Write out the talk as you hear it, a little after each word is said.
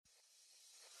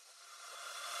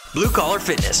Blue Collar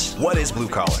Fitness. What is blue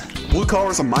collar? Blue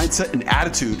collar is a mindset and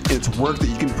attitude, and it's work that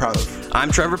you can be proud of.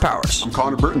 I'm Trevor Powers. I'm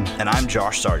Connor Burton. And I'm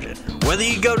Josh Sargent. Whether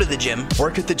you go to the gym,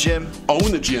 work at the gym, own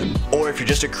the gym, or if you're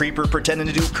just a creeper pretending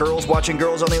to do curls watching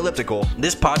girls on the elliptical,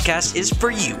 this podcast is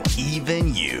for you.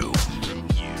 Even you.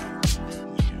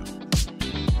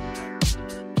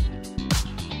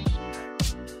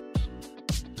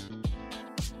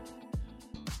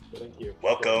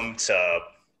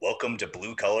 Welcome to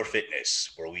Blue Collar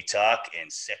Fitness, where we talk in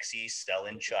sexy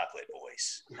Stellan chocolate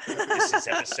voice. This is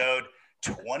episode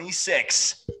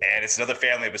 26, and it's another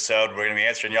family episode. We're going to be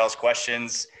answering y'all's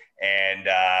questions, and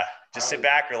just sit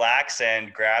back, relax,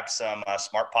 and grab some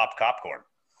Smart Pop popcorn.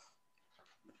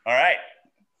 All right.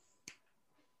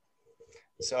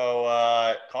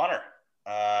 So, Connor,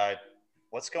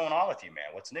 what's going on with you,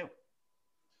 man? What's new?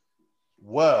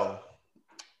 Well,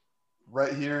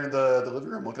 right here in the living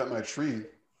room, looking at my tree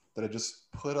that I just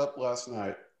put up last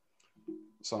night.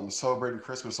 So I'm celebrating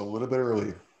Christmas a little bit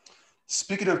early.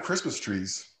 Speaking of Christmas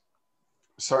trees,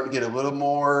 starting to get a little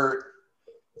more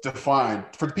defined.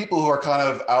 For the people who are kind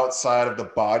of outside of the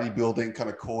bodybuilding kind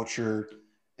of culture,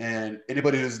 and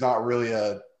anybody who's not really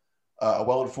a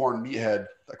well-informed meathead,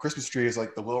 a Christmas tree is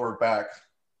like the lower back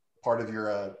part of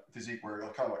your physique where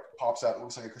it kind of like pops out and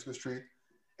looks like a Christmas tree.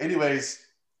 Anyways,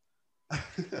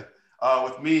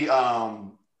 with me,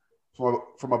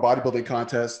 for my bodybuilding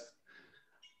contest,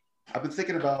 I've been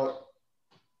thinking about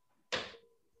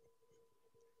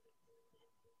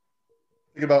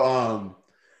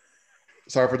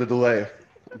sorry for the delay.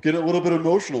 I'm getting a little bit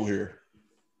emotional here.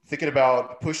 Thinking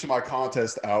about pushing my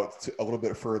contest out a little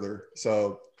bit further.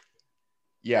 So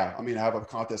yeah, I mean, I have a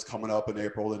contest coming up in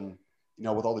April, and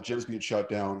with all the gyms being shut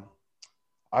down,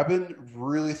 I've been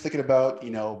really thinking about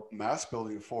mass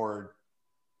building for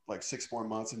like 6 more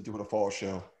months and doing a fall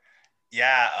show.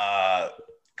 Yeah,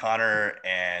 Connor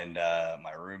and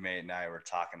my roommate and I were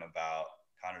talking about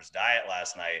Connor's diet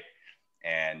last night,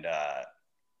 and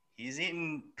he's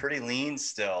eating pretty lean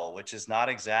still, which is not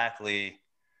exactly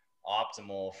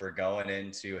optimal for going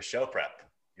into a show prep.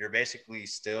 You're basically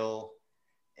still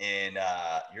in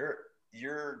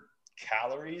your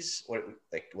calories,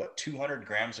 what 200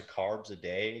 grams of carbs a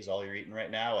day is all you're eating right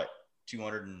now, at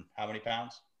 200 and how many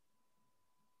pounds?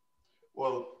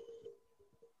 Well,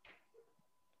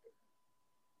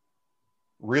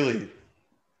 really,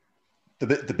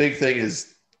 the big thing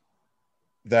is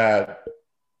that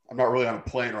I'm not really on a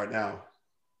plane right now.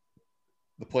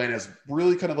 The plane has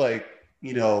really kind of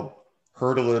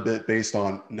hurt a little bit based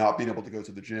on not being able to go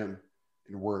to the gym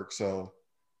and work. So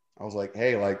I was like,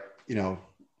 hey, I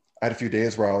had a few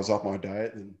days where I was off my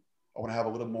diet, and I want to have a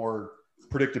little more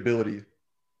predictability.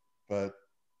 But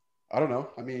I don't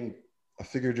know. I mean, I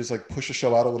figured just push the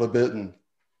show out a little bit and,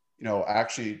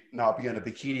 actually not be on a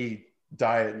bikini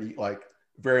diet and eat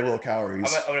very little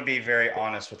calories. I'm going to be very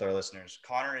honest with our listeners.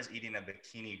 Connor is eating a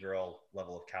bikini girl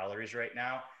level of calories right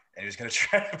now, and he's going to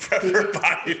try to prep for a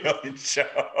bodybuilding show.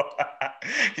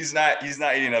 He's not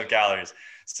eating enough calories.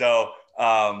 So,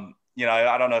 I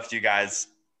don't know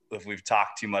if we've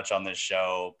talked too much on this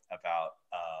show about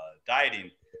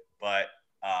dieting, but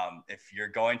if you're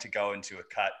going to go into a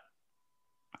cut,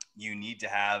 you need to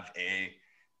have a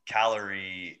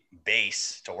calorie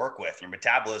base to work with. Your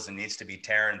metabolism needs to be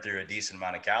tearing through a decent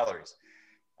amount of calories.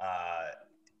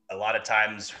 A lot of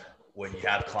times when you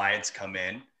have clients come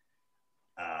in,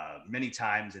 many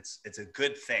times it's a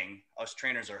good thing. Us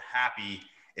trainers are happy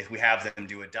if we have them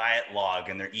do a diet log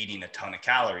and they're eating a ton of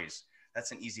calories.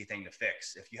 That's an easy thing to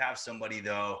fix. If you have somebody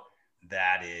though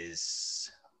that is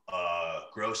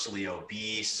grossly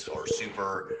obese or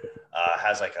super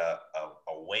has a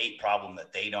weight problem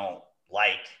that they don't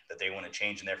that they want to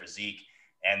change in their physique,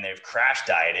 and they've crash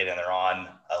dieted and they're on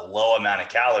a low amount of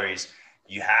calories,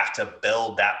 you have to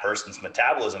build that person's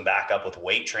metabolism back up with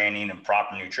weight training and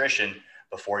proper nutrition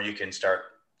before you can start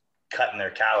cutting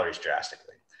their calories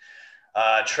drastically.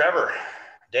 Trevor,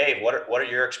 Dave, what are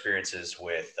your experiences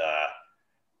with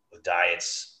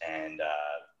diets and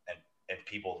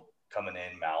people coming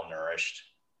in malnourished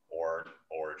or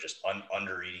just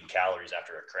under eating calories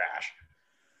after a crash?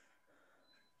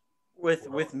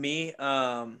 With me,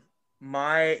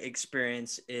 my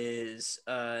experience is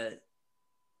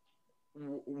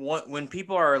when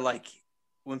people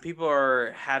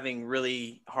are having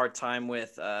really hard time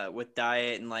with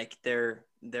diet and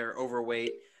they're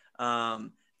overweight,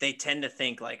 they tend to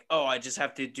think oh, I just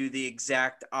have to do the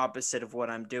exact opposite of what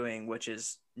I'm doing, which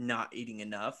is not eating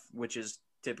enough, which is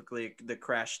typically the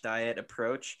crash diet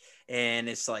approach. And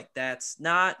it's that's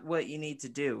not what you need to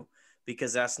do,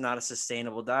 because that's not a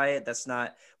sustainable diet. That's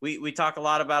not, we talk a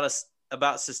lot about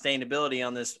about sustainability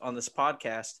on this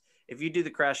podcast. If you do the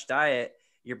crash diet,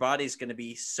 your body's going to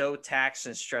be so taxed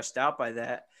and stressed out by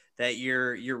that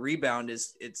your rebound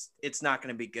it's not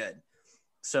going to be good.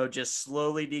 So just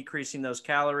slowly decreasing those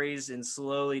calories and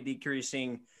slowly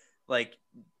decreasing, like,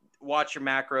 watch your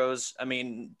macros. I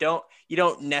mean, you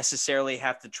don't necessarily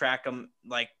have to track them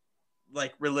like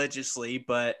religiously,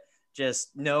 but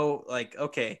just know, like,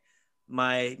 okay,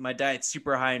 my diet's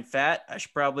super high in fat. I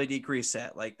should probably decrease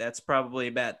that. Like, that's probably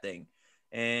a bad thing.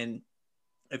 And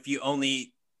if you only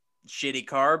eat shitty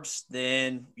carbs,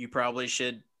 then you probably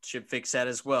should fix that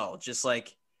as well. Just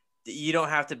like, you don't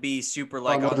have to be super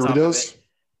like on top of it.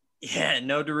 Yeah,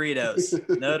 no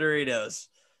Doritos. No Doritos.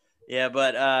 Yeah,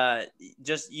 but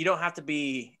just you don't have to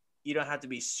be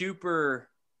super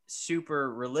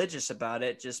religious about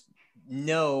it. Just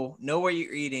know what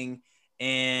you're eating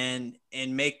and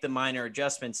make the minor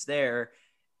adjustments there,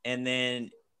 and then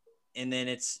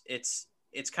it's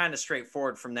kind of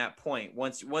straightforward from that point.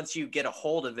 Once you get a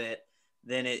hold of it,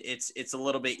 then it's a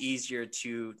little bit easier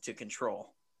to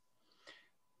control.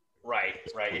 Right.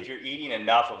 If you're eating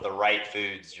enough of the right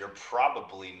foods, you're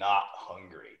probably not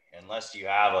hungry unless you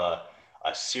have a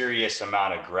serious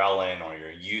amount of ghrelin or you're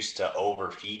used to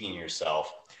overfeeding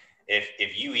yourself.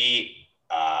 If you eat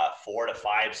 4 to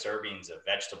 5 servings of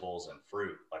vegetables and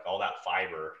fruit, like all that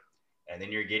fiber, and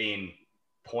then you're getting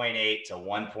 0.8 to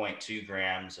 1.2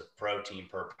 grams of protein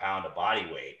per pound of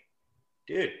body weight,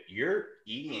 dude, you're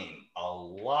eating a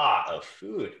lot of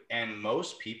food. And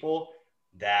most people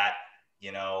that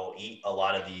eat a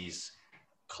lot of these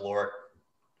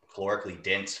calorically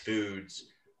dense foods,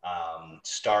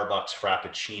 Starbucks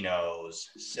Frappuccinos,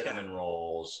 cinnamon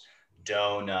rolls,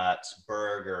 donuts,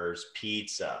 burgers,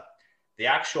 pizza, the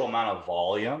actual amount of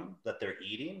volume that they're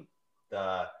eating,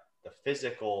 the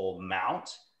physical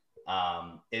amount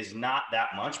is not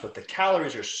that much, but the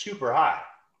calories are super high.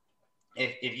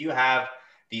 If you have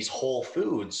these whole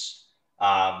foods,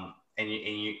 and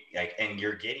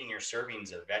you're getting your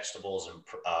servings of vegetables and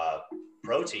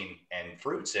protein and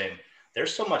fruits in,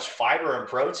 there's so much fiber and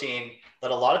protein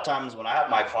that a lot of times when I have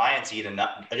my clients eat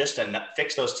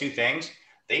fix those two things,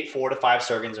 they eat 4 to 5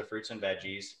 servings of fruits and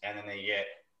veggies, and then they get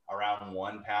around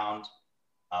 1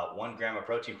 gram of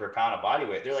protein per pound of body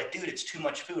weight. They're like, dude, it's too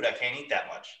much food. I can't eat that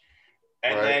much.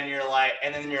 And then you're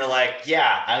like,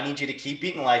 yeah, I need you to keep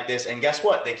eating like this. And guess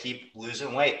what? They keep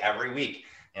losing weight every week.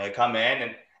 They come in,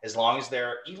 and as long as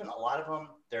even a lot of them,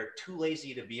 they're too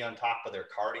lazy to be on top of their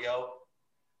cardio.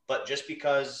 But just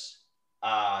because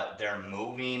they're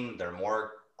moving, they're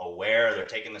more aware, they're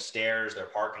taking the stairs, they're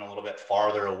parking a little bit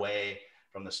farther away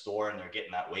from the store, and they're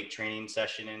getting that weight training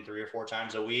session in 3 or 4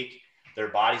 times a week, their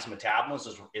body's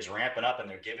metabolism is ramping up, and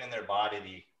they're giving their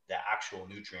body the actual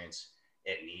nutrients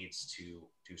it needs to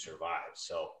survive.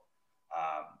 So,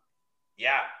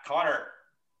 Connor,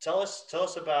 tell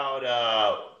us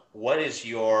about what is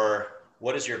your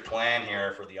plan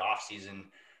here for the off season?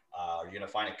 Are you going to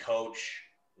find a coach?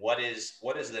 What is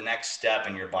the next step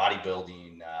in your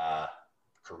bodybuilding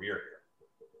career here?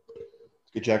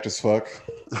 Get jacked as fuck.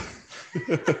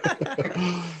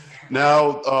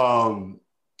 Now,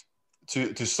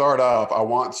 to start off, I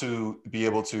want to be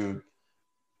able to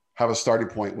have a starting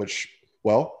point, which,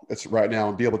 it's right now,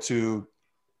 and be able to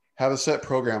have a set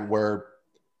program where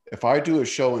if I do a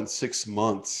show in 6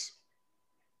 months,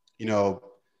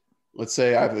 let's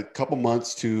say I have a couple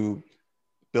months to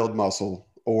build muscle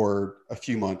or a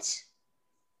few months.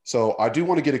 So I do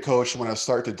want to get a coach when I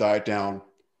start to diet down,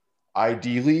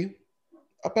 ideally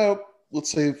about, let's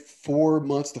say, 4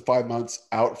 months to 5 months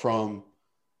out from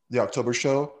the October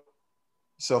show.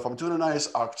 So if I'm doing a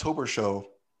nice October show,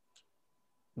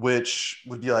 which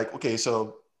would be like, okay,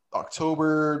 so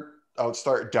October, I would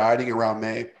start dieting around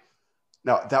May.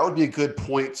 Now that would be a good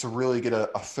point to really get a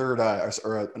third eye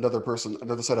or another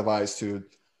set of eyes to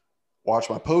watch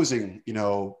my posing,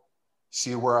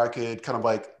 see where I could kind of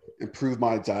like improve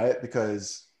my diet,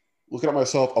 because looking at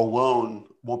myself alone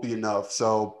won't be enough.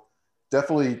 So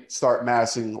definitely start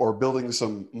massing or building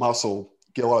some muscle,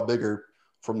 get a lot bigger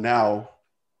from now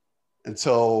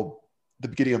until the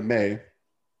beginning of May,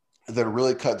 and then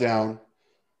really cut down.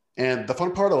 And the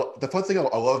fun thing I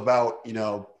love about,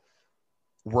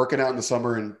 working out in the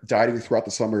summer and dieting throughout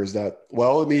the summer is that,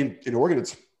 in Oregon,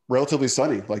 it's relatively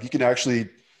sunny. Like, you can actually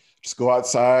just go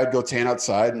outside, go tan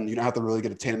outside, and you don't have to really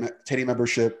get a tanning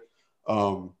membership. We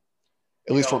don't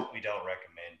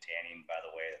recommend tanning, by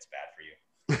the way. That's bad for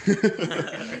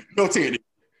you. No tanning.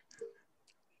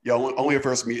 Yeah, only at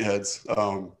first meatheads.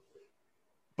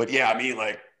 But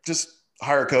yeah, just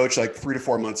hire a coach like 3 to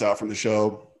 4 months out from the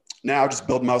show. Now just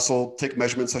build muscle, take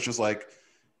measurements such as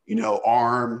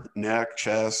arm, neck,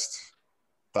 chest,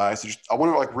 thighs. I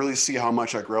want to like really see how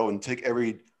much I grow and take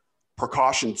every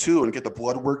precaution too, and get the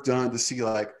blood work done to see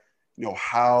like,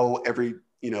 how every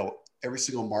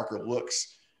single marker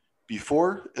looks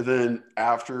before and then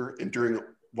after and during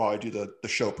while I do the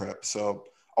show prep. So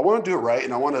I want to do it right,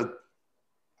 and I want to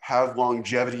have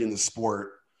longevity in the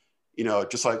sport.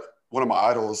 Just like one of my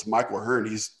idols, Michael Hearn.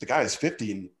 The guy is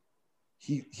 50 and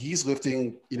he's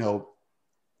lifting,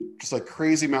 just like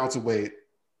crazy amounts of weight.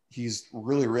 He's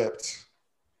really ripped.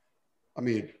 I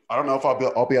mean, I don't know if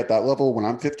I'll be at that level when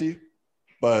I'm 50,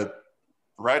 but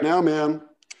right now, man,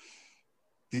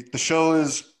 the show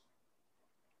is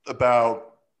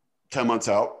about 10 months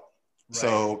out. Right.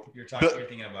 So you're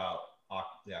thinking about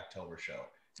the October show.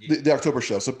 The October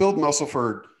show. So build muscle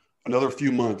for another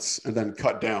few months and then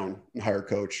cut down and hire a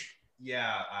coach.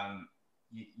 Yeah.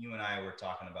 You and I were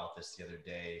talking about this the other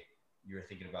day. You were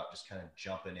thinking about just kind of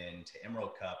jumping into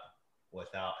Emerald Cup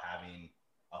without having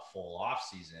a full off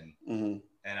season. Mm-hmm.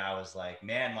 And I was like,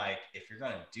 man, like if you're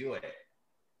going to do it,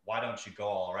 why don't you go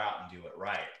all out and do it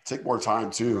right? Take more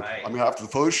time too. Right. I mean, after the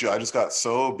photo shoot, I just got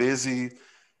so busy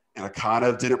and I kind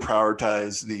of didn't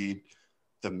prioritize the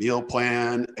meal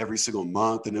plan every single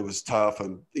month. And it was tough.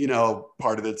 And,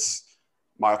 part of it's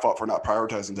my fault for not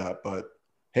prioritizing that. But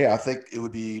hey, I think it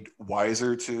would be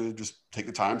wiser to just take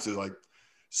the time to like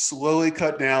slowly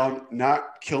cut down,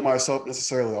 not kill myself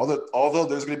necessarily. Although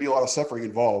there's going to be a lot of suffering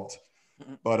involved.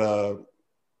 But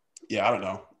yeah, I don't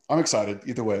know. I'm excited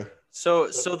either way. So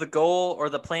the goal or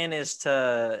the plan is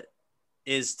to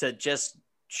just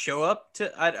show up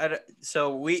to.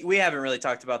 So we haven't really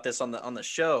talked about this on the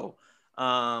show.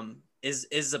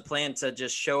 Is the plan to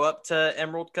just show up to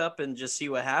Emerald Cup and just see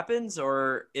what happens,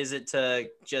 or is it to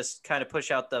just kind of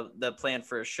push out the plan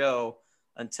for a show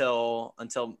until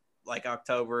like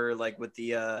October, like with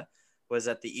the was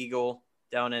that the Eagle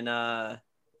down in Battle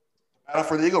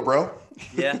for the Eagle, bro.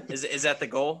 Yeah, is that the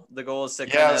goal? The goal is to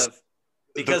Yes. kind of,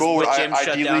 because goal, with gym shut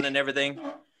ideally, down and everything.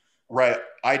 Right.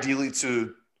 Ideally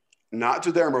to not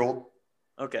do the Emerald,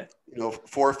 Okay.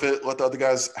 forfeit, let the other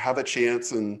guys have a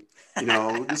chance, and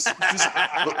just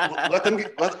let them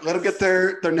get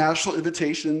their national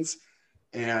invitations,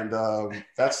 and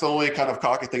that's the only kind of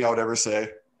cocky thing I would ever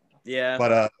say. Yeah.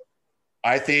 But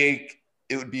I think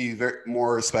it would be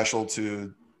more special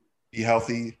to be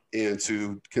healthy and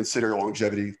to consider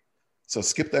longevity. So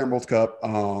skip the Emerald Cup.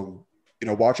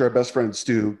 Watch our best friend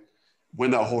Stu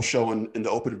win that whole show in the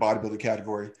open bodybuilding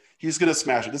category. He's gonna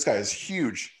smash it. This guy is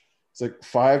huge. It's like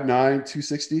 5'9",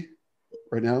 260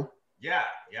 right now. Yeah.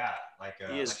 Like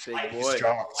he is like big boy.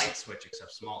 Light switch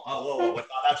except small. Oh, whoa.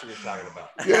 That's what you're talking about.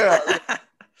 Yeah.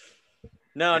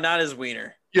 No, not his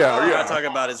wiener. Yeah. We're Yeah. not talking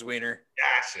about his wiener.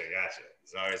 Gotcha.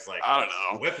 So it's like, I don't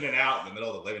know. whipping it out in the middle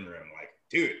of the living room. Like,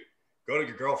 dude, go to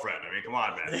your girlfriend. I mean, come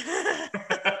on,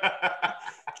 man.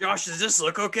 Josh, does this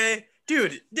look okay?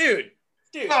 Dude.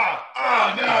 Oh,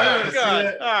 no. Oh,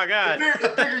 God. Oh, God.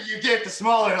 The bigger you get, the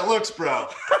smaller it looks, bro.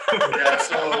 Yeah.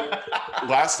 So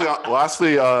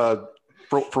lastly,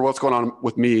 for what's going on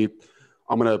with me,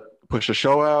 I'm gonna push the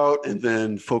show out and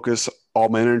then focus all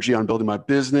my energy on building my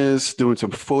business, doing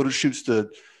some photo shoots to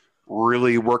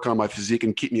really work on my physique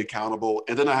and keep me accountable.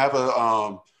 And then I have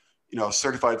a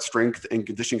certified strength and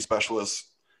conditioning specialist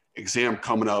exam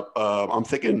coming up. I'm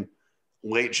thinking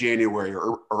late January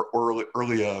or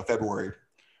early February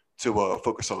to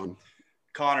focus on.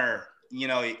 Connor,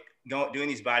 doing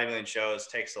these bodybuilding shows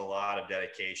takes a lot of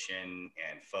dedication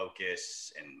and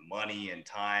focus and money and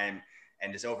time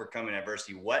and just overcoming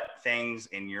adversity. What things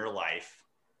in your life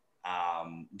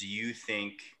do you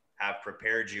think have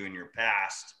prepared you in your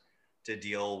past to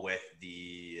deal with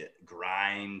the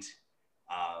grind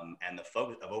and the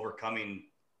focus of overcoming,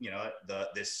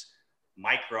 this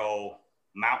micro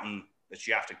mountain that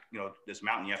you have to, this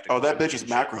mountain you have to. Oh, that bitch is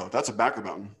macro. That's a macro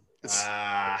mountain. It's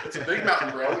a big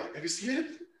mountain, bro. Have you seen it?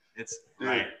 It's Dude.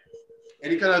 right.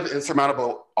 Any kind of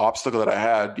insurmountable obstacle that I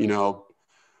had,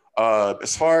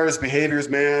 as far as behaviors,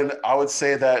 man, I would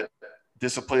say that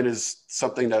discipline is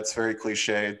something that's very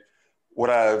cliche. What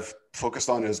I've focused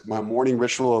on is my morning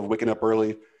ritual of waking up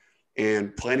early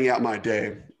and planning out my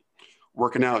day,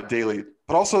 working out daily,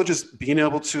 but also just being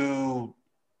able to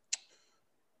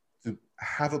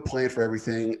have a plan for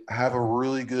everything, have a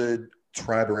really good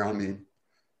tribe around me.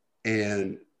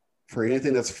 And for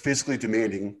anything that's physically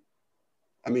demanding,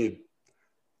 I mean,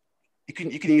 you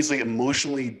can easily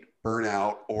emotionally burn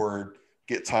out or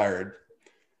get tired.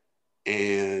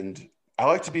 And I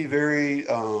like to be very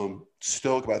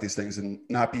stoic about these things and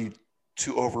not be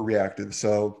too overreactive.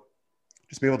 So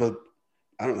just be able to,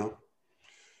 I don't know,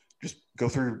 just go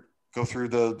through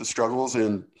the struggles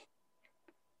and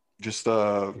just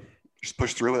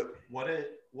push through it. What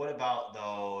what about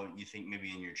though? You think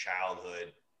maybe in your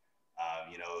childhood,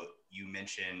 you know, you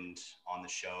mentioned on the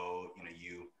show, you know,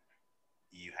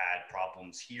 you had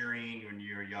problems hearing when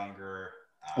you were younger.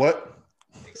 What?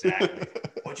 Exactly.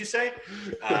 What'd you say?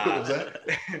 What was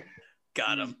that?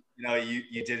 Got him. You know,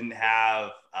 you didn't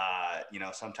have, you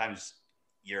know, sometimes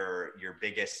your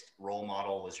biggest role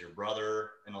model was your brother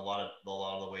in a lot of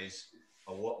the ways.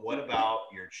 But what about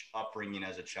your upbringing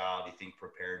as a child? Do you think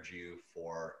prepared you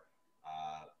for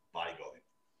bodybuilding?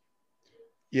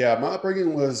 Yeah, my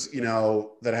upbringing was, you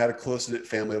know, that I had a close knit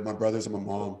family of my brothers and my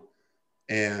mom,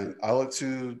 and I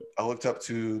looked up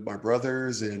to my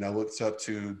brothers, and I looked up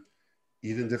to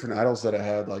even different idols that I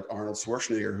had, like Arnold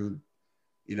Schwarzenegger, who,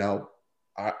 you know,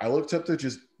 I looked up to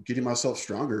just getting myself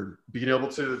stronger, being able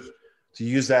to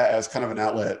use that as kind of an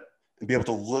outlet and be able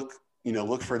to look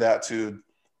for that to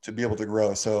be able to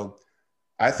grow. So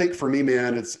I think for me,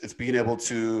 man, it's being able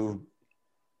to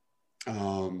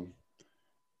um,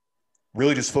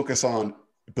 really just focus on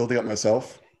building up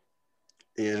myself.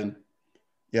 And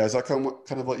yeah, is that kind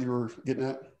of what you were getting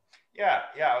at? Yeah.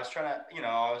 I was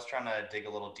trying to dig a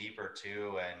little deeper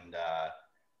too, and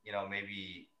you know,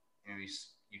 maybe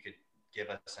you could give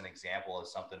us an example of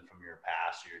something from your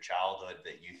past or your childhood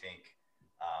that you think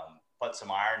put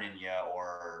some iron in you,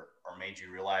 or made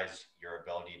you realize your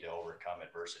ability to overcome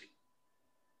adversity.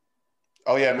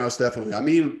 Oh yeah, most definitely. I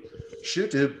mean,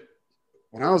 shoot, dude,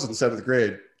 when I was in seventh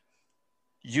grade,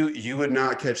 you would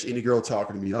not catch any girl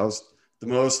talking to me. I was the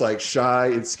most like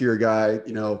shy, insecure guy,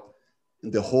 you know, in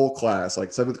the whole class.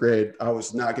 Like seventh grade, I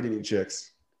was not getting any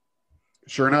chicks.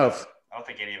 Sure enough. I don't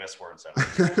think any of us were in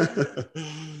seventh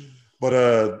grade.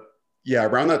 But yeah,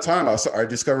 around that time, I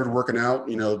discovered working out,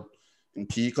 you know, in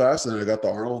PE class, and then I got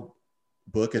the Arnold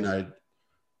book, and I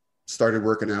started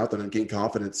working out, and I gained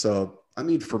confidence. So, I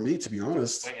mean, for me, to be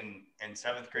honest, Wait, in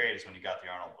seventh grade is when you got the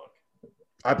Arnold book.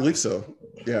 I believe so.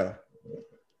 Yeah.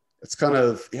 It's kind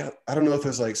of, yeah, I don't know if it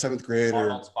was like seventh grade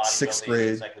or sixth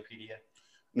grade. Encyclopedia.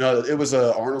 No, it was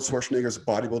Arnold Schwarzenegger's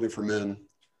Bodybuilding for Men.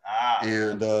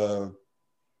 And,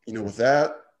 you know, with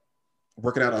that,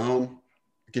 working out at home,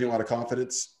 getting a lot of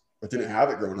confidence, but didn't have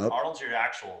it growing up. Arnold's your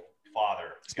actual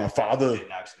father. It's my father. I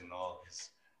didn't actually know.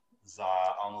 He's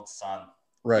Arnold's son.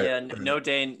 Right. Yeah, no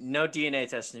DNA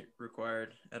test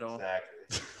required at all.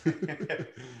 Exactly.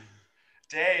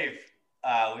 Dave,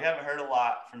 we haven't heard a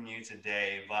lot from you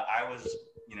today, but I was,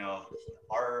 you know,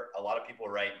 a lot of people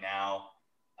right now,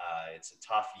 it's a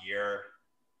tough year,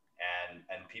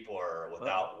 and people are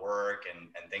without work, and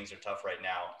things are tough right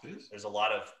now. There's a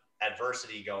lot of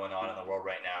adversity going on in the world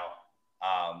right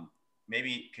now.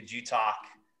 Maybe could you talk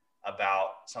about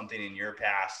something in your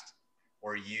past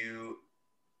where you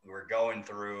were going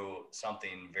through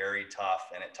something very tough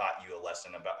and it taught you a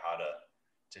lesson about how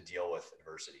to deal with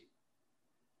adversity?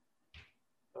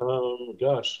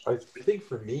 Gosh, I think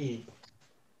for me,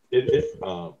 you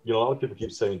know, a lot of people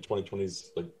keep saying 2020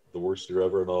 is like the worst year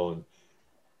ever and all,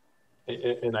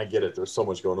 and I get it. There's so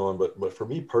much going on, but for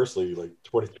me personally, like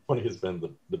 2020 has been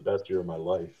the best year of my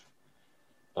life.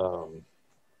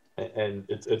 And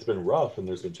it's been rough, and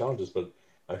there's been challenges, but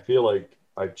I feel like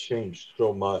I've changed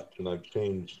so much, and I've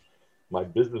changed my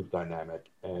business dynamic,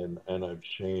 and I've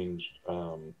changed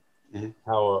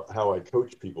how I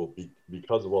coach people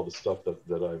because of all the stuff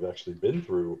that I've actually been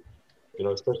through. You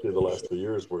know, especially the last 2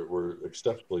 years were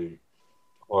exceptionally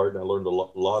hard, and I learned a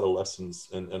lot of lessons.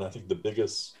 And I think the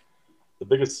biggest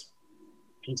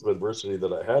piece of adversity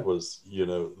that I had was, you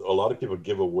know, a lot of people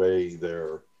give away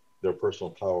their personal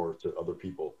power to other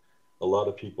people. A lot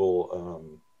of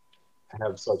people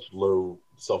have such low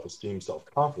self-esteem,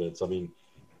 self-confidence. I mean,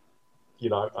 you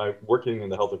know, I working in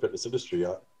the health and fitness industry,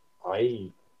 I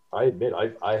admit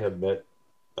I have met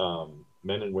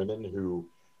men and women who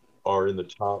are in the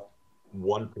top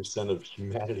 1% of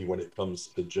humanity when it comes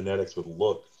to genetics with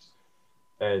looks,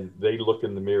 and they look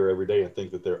in the mirror every day and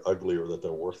think that they're ugly or that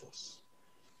they're worthless.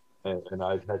 And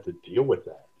I've had to deal with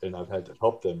that, and I've had to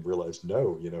help them realize,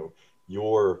 no, you know,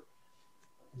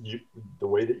 the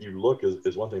way that you look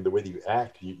is one thing. The way that you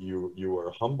act, you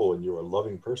are humble and you're a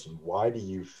loving person. Why do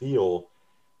you feel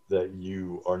that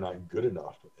you are not good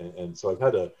enough? And so I've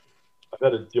had to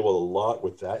deal with a lot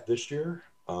with that this year.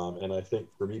 And I think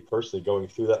for me personally, going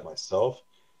through that myself,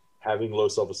 having low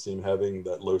self-esteem, having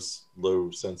that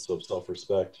low sense of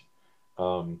self-respect,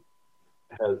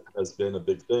 has been a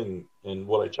big thing. And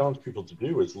what I challenge people to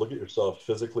do is look at yourself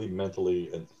physically,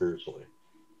 mentally, and spiritually.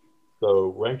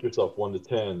 So rank yourself 1 to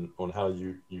 10 on how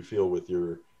you feel with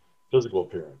your physical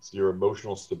appearance, your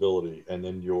emotional stability, and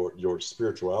then your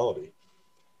spirituality.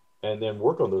 and then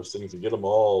work on those things and get them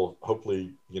all,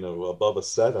 hopefully, above a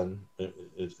 7.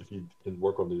 If you can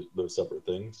work on those separate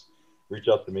things, reach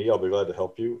out to me. I'll be glad to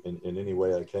help you in any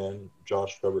way I can.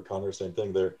 Josh, Trevor, Connor, same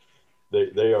thing.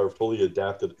 They are fully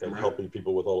adapted at helping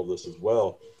people with all of this as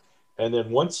well. And then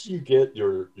once you get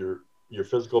your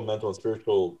physical, mental, and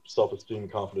spiritual self-esteem,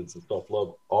 confidence, and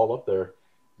self-love all up there,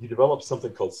 you develop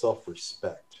something called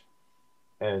self-respect.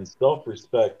 And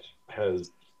self-respect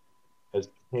has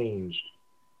changed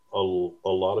a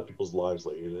lot of people's lives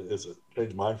lately. It's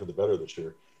changed mine for the better this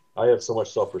year. I have so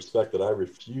much self-respect that I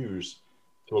refuse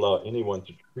to allow anyone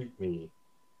to treat me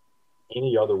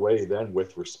any other way than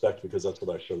with respect, because that's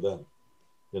what I show them.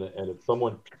 And if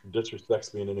someone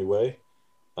disrespects me in any way,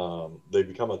 they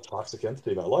become a toxic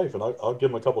entity in my life, and I'll give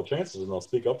them a couple of chances and I'll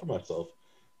speak up for myself.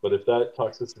 But if that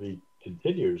toxicity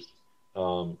continues,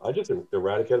 I just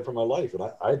eradicate it from my life.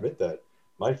 And I admit that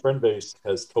my friend base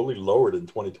has totally lowered in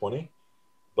 2020,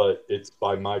 but it's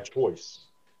by my choice,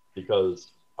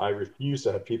 because I refuse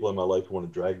to have people in my life who want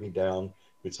to drag me down,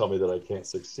 who tell me that I can't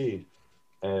succeed.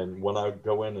 And when I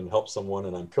go in and help someone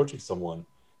and I'm coaching someone,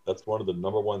 that's one of the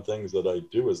number one things that I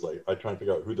do, is like, I try and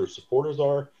figure out who their supporters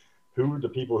are, who are the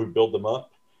people who build them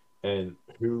up, and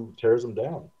who tears them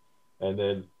down. And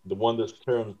then the one that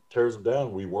tears them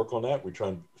down, we work on that. We try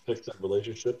and fix that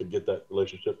relationship and get that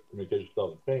relationship communication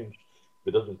style to change. If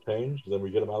it doesn't change, then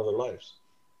we get them out of their lives.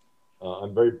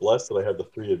 I'm very blessed that I have the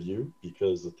 3 of you,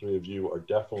 because the 3 of you are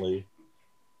definitely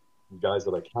guys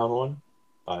that I count on.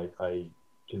 I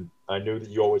know that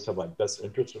you always have my best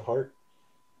interest at heart,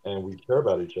 and we care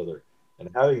about each other.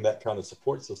 And having that kind of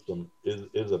support system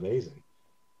is amazing.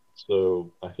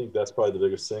 So I think that's probably the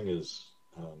biggest thing, is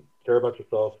care about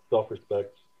yourself,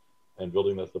 self-respect, and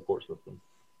building that support system.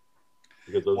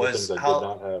 Because those are things I did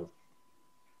not have.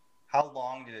 How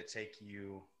long did it take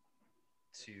you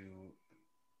to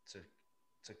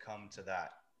come to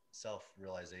that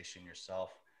self-realization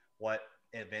yourself? What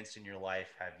events in your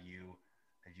life have you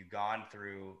gone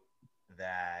through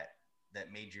that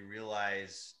made you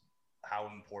realize how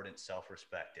important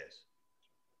self-respect is?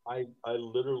 I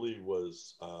literally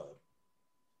was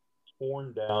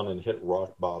torn down and hit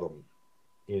rock bottom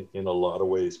in a lot of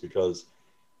ways, because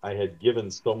I had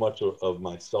given so much of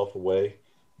myself away.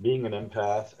 Being an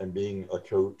empath and being a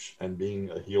coach and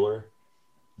being a healer,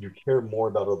 you care more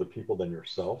about other people than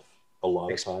yourself a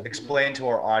lot of times. Explain to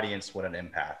our audience what an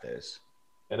empath is.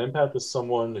 An empath is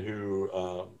someone who,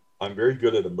 I'm very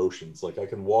good at emotions. Like, I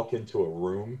can walk into a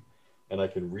room and I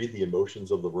can read the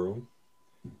emotions of the room,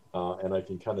 and I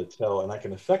can kind of tell, and I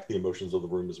can affect the emotions of the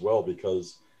room as well,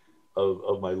 because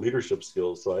of my leadership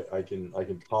skills. So I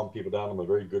can calm people down. I'm a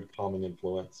very good calming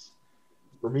influence.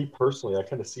 For me personally, I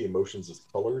kind of see emotions as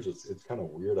colors. It's kind of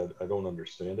weird. I don't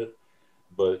understand it,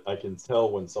 but I can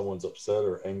tell when someone's upset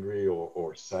or angry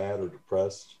or sad or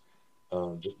depressed,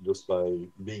 just by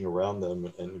being around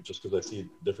them, and just because I see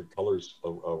different colors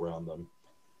around them.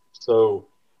 So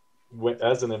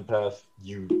as an empath,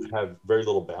 you have very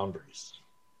little boundaries.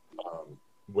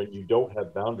 When you don't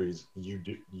have boundaries,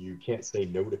 you can't say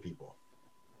no to people.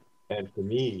 And for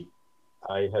me,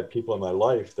 I had people in my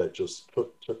life that just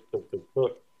took.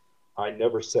 I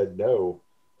never said no,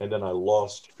 and then I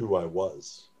lost who I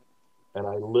was. And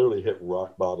I literally hit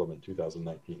rock bottom in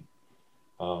 2019.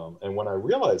 And when I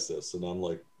realized this, and I'm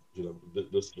like,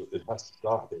 this, it has to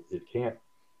stop. It can't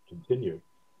continue.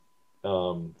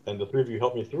 And the 3 of you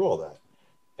helped me through all that.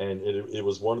 And it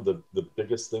was one of the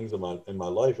biggest things in my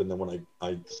life. And then when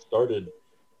I started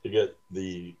to get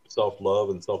the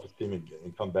self-love and self-esteem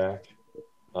and come back,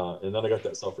 and then I got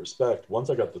that self-respect.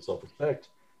 Once I got the self-respect,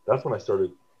 that's when I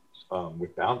started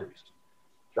with boundaries.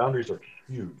 Boundaries are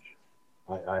huge.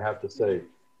 I have to say,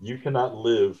 you cannot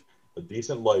live a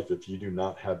decent life if you do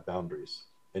not have boundaries.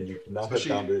 And you cannot have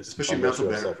boundaries. Especially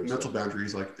mental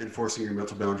boundaries, like enforcing your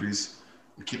mental boundaries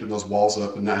and keeping those walls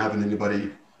up and not having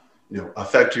anybody,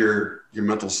 affect your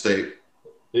mental state.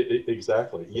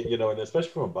 Exactly. And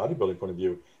especially from a bodybuilding point of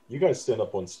view, you guys stand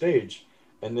up on stage,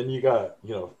 and then you got,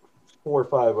 4 or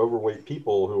 5 overweight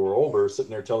people who are older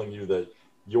sitting there telling you that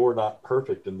you're not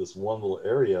perfect in this one little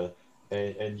area,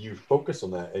 and you focus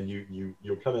on that, and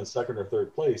you'll come in 2nd or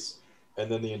 3rd place, and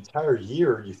then the entire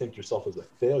year you think yourself as a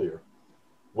failure,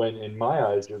 when in my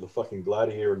eyes you're the fucking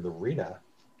gladiator in the arena,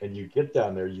 and you get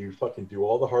down there, you fucking do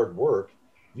all the hard work.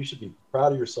 You should be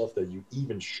proud of yourself that you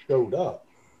even showed up,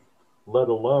 let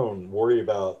alone worry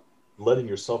about letting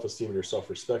your self-esteem and your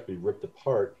self-respect be ripped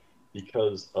apart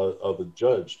because of a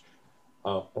judge.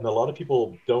 And a lot of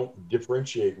people don't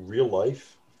differentiate real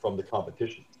life from the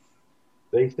competition.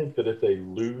 They think that if they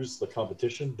lose the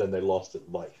competition, then they lost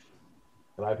at life.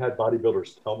 And I've had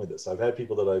bodybuilders tell me this. I've had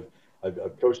people that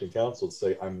I've coached and counseled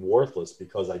say I'm worthless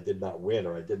because I did not win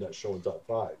or I did not show in top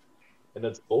 5, and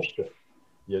that's bullshit.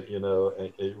 You know,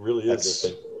 and it really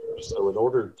is. So in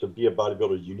order to be a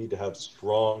bodybuilder, you need to have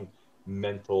strong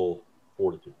mental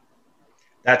fortitude.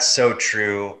 That's so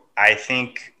true. I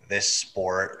think this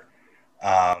sport,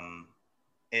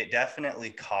 it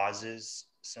definitely causes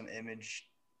some image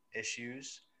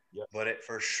issues, Yep. but it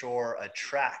for sure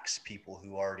attracts people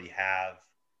who already have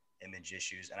image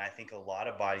issues. And I think a lot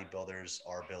of bodybuilders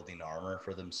are building armor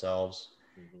for themselves.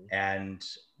 Mm-hmm. And,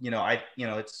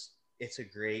 it's a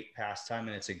great pastime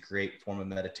and it's a great form of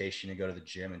meditation to go to the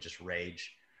gym and just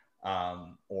rage,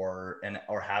 or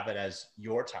have it as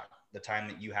your time, the time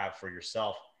that you have for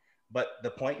yourself. But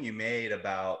the point you made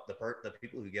about the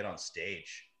people who get on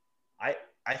stage, I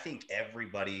think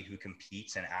everybody who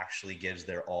competes and actually gives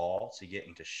their all to get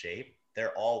into shape,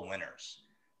 they're all winners.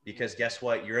 Because guess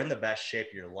what? You're in the best shape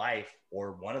of your life,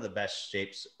 or one of the best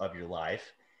shapes of your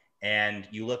life, and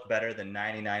you look better than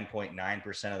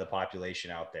 99.9% of the population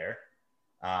out there.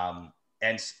 And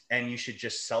you should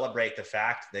just celebrate the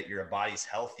fact that your body's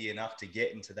healthy enough to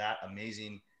get into that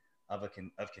amazing of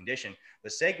condition. The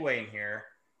segue in here,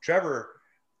 Trevor,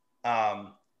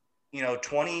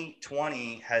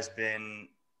 2020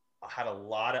 had a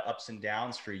lot of ups and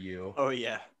downs for you. Oh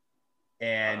yeah.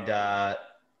 And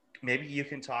maybe you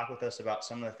can talk with us about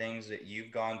some of the things that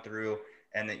you've gone through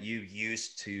and that you've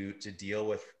used to deal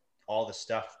with all the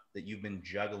stuff that you've been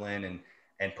juggling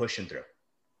and pushing through.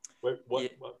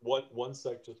 Wait, one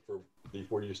sec, just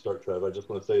before you start, Trev. I just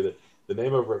want to say that the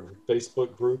name of our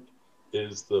Facebook group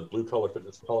is the Blue Collar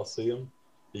Fitness Coliseum,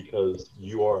 because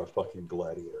you are a fucking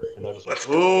gladiator. And I just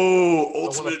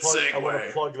ultimate segue. I want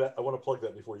to plug that. I want to plug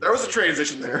that before you. There was a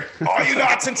transition there. Are you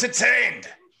not entertained?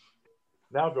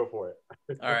 Now go for it.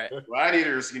 All right.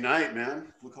 Gladiators unite,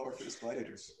 man. Blue Collar Fitness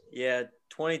Gladiators. Yeah,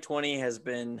 2020 has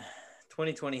been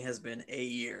a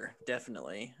year,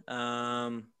 definitely.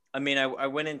 I mean, I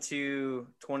went into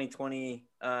 2020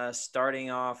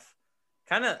 starting off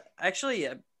kind of actually,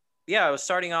 I was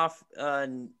starting off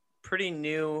pretty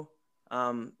new.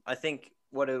 I think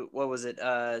what was it?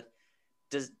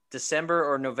 December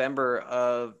or November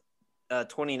of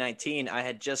 2019, I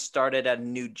had just started at a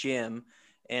new gym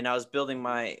and I was building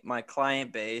my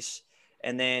client base.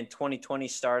 And then 2020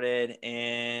 started,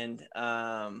 and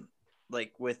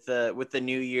like with the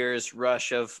New Year's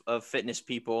rush of fitness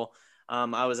people,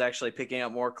 I was actually picking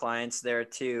up more clients there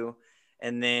too.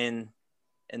 And then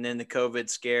the COVID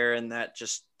scare, and that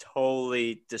just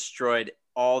totally destroyed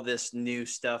all this new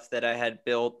stuff that I had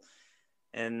built.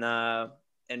 And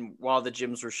while the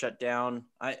gyms were shut down,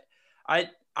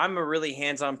 I'm a really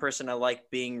hands-on person. I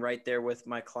like being right there with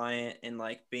my client and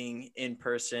like being in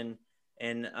person.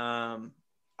 And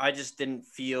I just didn't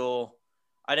feel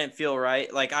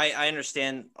right. Like I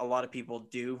understand a lot of people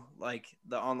do like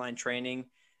the online training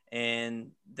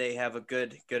and they have a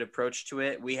good approach to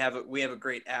it. We have a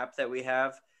great app that we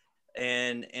have,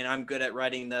 and I'm good at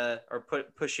writing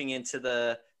pushing into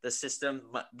the system,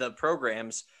 the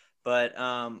programs. But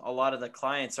a lot of the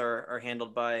clients are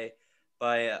handled by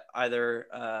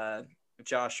either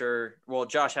Josh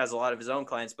Josh has a lot of his own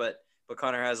clients, but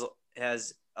Connor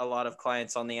has a lot of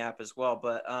clients on the app as well.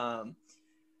 But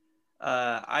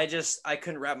I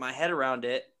couldn't wrap my head around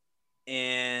it.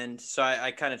 And so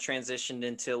I kind of transitioned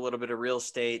into a little bit of real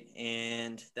estate,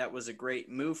 and that was a great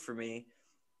move for me.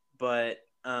 But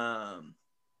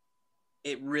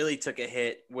it really took a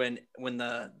hit when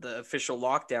the official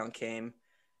lockdown came,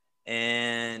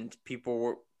 and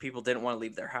people didn't want to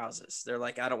leave their houses. They're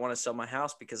like, I don't want to sell my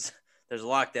house because there's a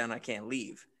lockdown. I can't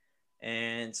leave.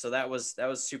 And so that was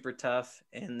super tough.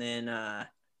 And then,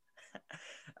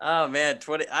 oh man,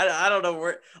 I don't know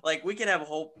where, like, we can have a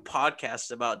whole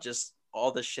podcast about just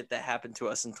all the shit that happened to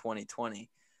us in 2020.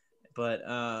 But,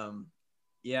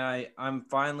 yeah, I'm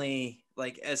finally,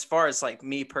 like, as far as like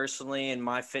me personally and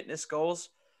my fitness goals,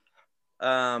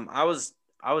 I was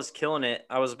killing it.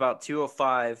 I was about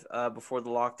 205 before the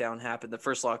lockdown happened, the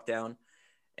first lockdown.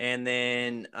 And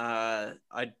then I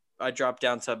dropped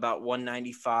down to about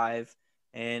 195.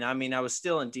 And I mean, I was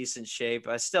still in decent shape.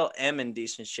 I still am in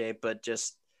decent shape, but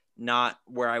just not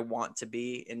where I want to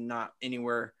be and not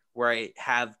anywhere where I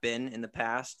have been in the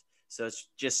past. So it's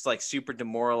just like super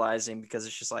demoralizing because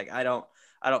it's just like I don't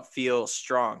feel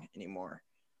strong anymore.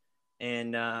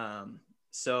 And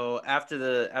so after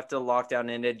the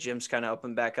lockdown ended, gyms kind of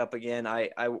opened back up again. I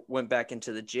went back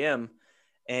into the gym,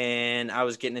 and I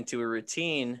was getting into a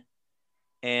routine,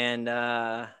 and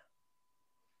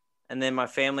then my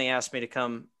family asked me to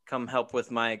come help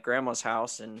with my grandma's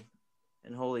house, and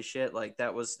holy shit, like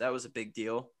that was a big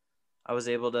deal. I was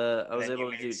able to And then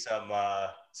you do made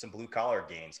some blue collar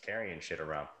gains carrying shit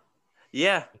around.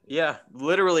 yeah,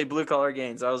 literally blue collar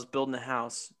gains. I was building a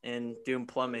house and doing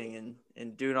plumbing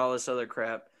and doing all this other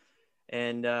crap.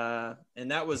 And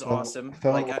that was awesome.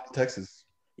 Fell Like in love with Texas.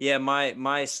 yeah,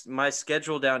 my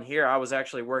schedule down here, I was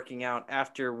actually working out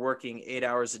after working 8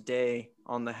 hours a day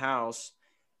on the house,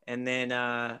 and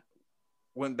then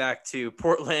went back to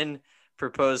Portland,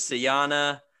 proposed to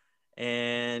Yana,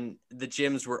 and the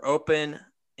gyms were open,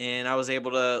 and I was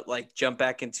able to like jump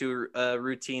back into a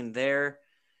routine there.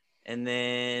 And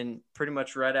then pretty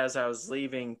much right as I was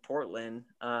leaving Portland,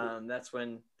 that's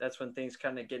when things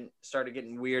kind of started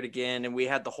getting weird again. And we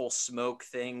had the whole smoke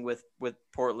thing with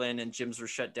Portland, and gyms were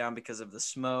shut down because of the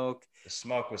smoke. The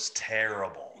smoke was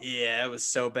terrible. Yeah, it was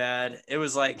so bad. It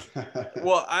was like,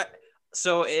 Well,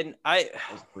 in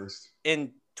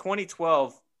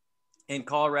 2012 in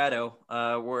Colorado,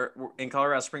 where in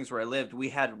Colorado Springs where I lived, we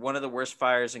had one of the worst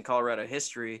fires in Colorado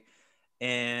history,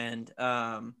 and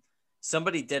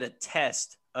somebody did a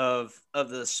test of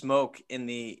the smoke in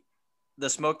the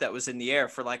smoke that was in the air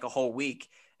for like a whole week,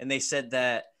 and they said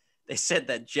that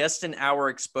just an hour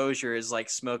exposure is like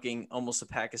smoking almost a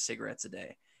pack of cigarettes a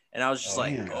day. And I was just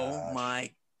oh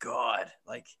my God,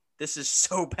 like this is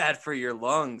so bad for your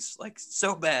lungs, like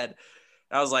so bad.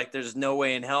 And I was like, there's no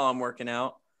way in hell I'm working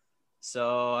out.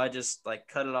 So I just like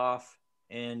cut it off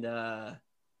and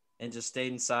just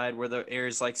stayed inside where the air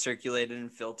is like circulated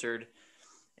and filtered.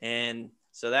 And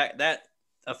so that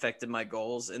affected my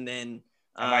goals. And then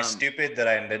Am I stupid that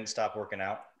I didn't stop working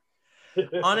out?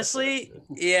 Honestly,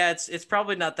 yeah, it's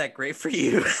probably not that great for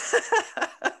you.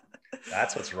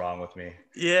 That's what's wrong with me.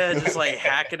 Yeah, just like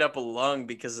hacking up a lung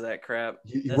because of that crap.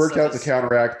 You work out to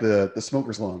counteract the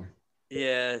smoker's lung.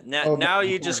 Yeah. Now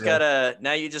you just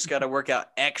gotta work out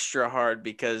extra hard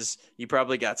because you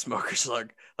probably got smoker's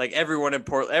lung. Like everyone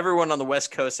everyone on the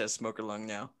West Coast has smoker lung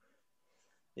now.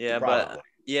 Yeah, Probably. but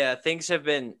yeah, things have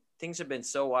been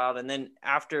so wild. And then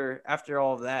after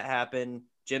all of that happened,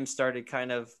 gym started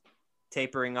kind of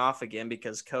tapering off again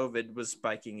because COVID was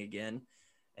spiking again.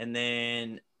 And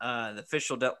then the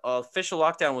official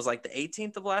lockdown was like the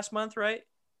 18th of last month, right?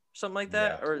 Something like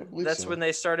that. Yeah, or that's so. when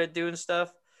they started doing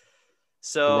stuff.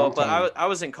 So, but I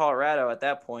was in Colorado at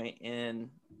that point, and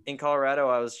in Colorado,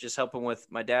 I was just helping with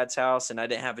my dad's house, and I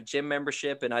didn't have a gym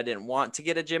membership, and I didn't want to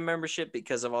get a gym membership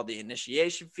because of all the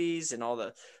initiation fees and all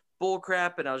the bull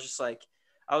crap. And I was just like,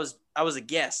 I was a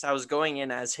guest. I was going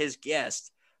in as his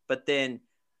guest, but then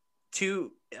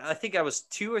I think I was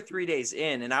 2 or 3 days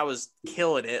in, and I was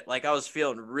killing it. Like I was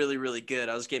feeling really, really good.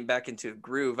 I was getting back into a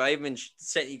groove. I even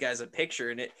sent you guys a picture,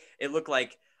 and it looked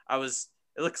like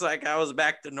it looks like I was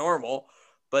back to normal.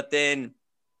 But then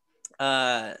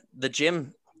the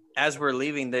gym, as we're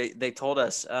leaving, they told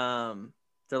us,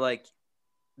 they're like,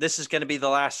 this is going to be the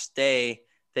last day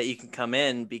that you can come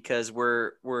in because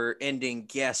we're ending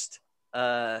guest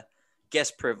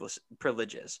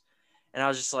privileges. And I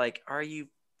was just like, are you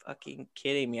fucking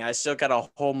kidding me? I still got a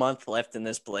whole month left in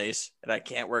this place and I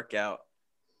can't work out.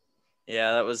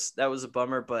 Yeah, that was a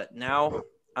bummer, but now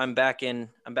I'm back in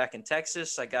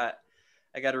Texas. I got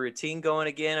a routine going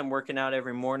again. I'm working out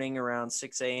every morning around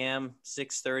 6 a.m.,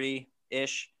 6:30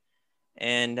 ish,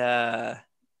 and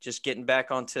just getting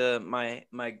back onto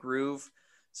my groove.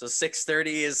 So 6:30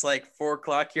 is like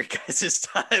 4:00 your guys'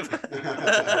 time.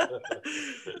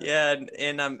 Yeah,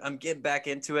 and I'm getting back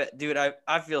into it, dude.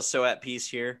 I feel so at peace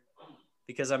here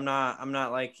because I'm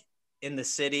not like in the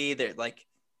city. That like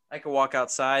I could walk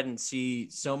outside and see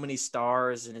so many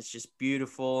stars, and it's just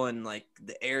beautiful, and like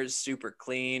the air is super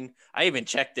clean. I even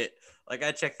checked it. Like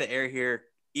I checked the air here,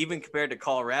 even compared to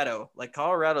Colorado. Like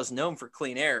Colorado's known for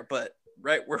clean air, but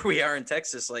right where we are in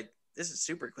Texas, like this is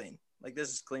super clean. Like this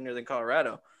is cleaner than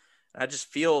Colorado. I just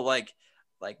feel like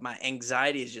my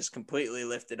anxiety is just completely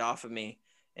lifted off of me.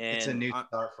 And it's a new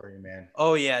start for you, man.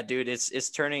 Oh yeah, dude. It's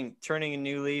turning a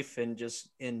new leaf, and just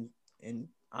and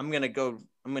I'm gonna go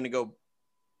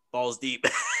balls deep.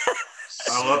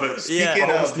 I love it.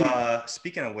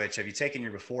 Speaking of which, have you taken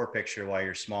your before picture while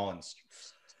you're small and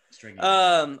stringy?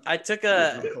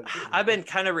 I've been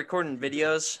kind of recording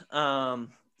videos.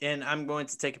 And I'm going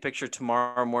to take a picture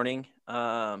tomorrow morning.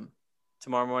 I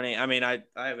mean, I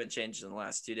haven't changed in the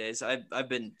last 2 days. I've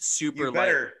been super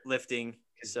light lifting.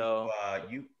 So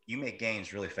you make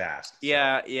gains really fast. So.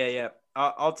 Yeah.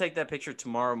 I'll take that picture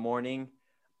tomorrow morning.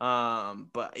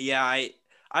 But yeah,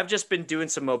 I've just been doing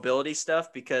some mobility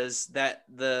stuff because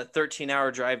the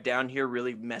 13-hour drive down here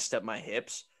really messed up my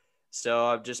hips. So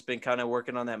I've just been kind of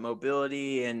working on that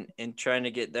mobility and trying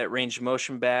to get that range of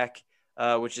motion back,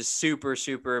 which is super,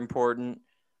 super important.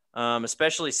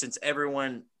 Especially since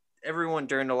everyone everyone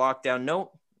during the lockdown,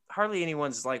 hardly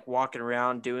anyone's like walking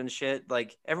around doing shit.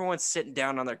 Like everyone's sitting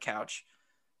down on their couch.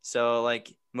 So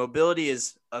like mobility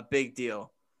is a big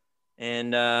deal.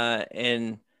 And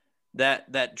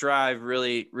that drive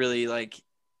really, really like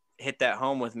hit that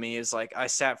home with me. Is like I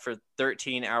sat for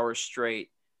 13 hours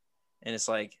straight, and it's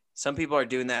like some people are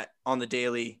doing that on the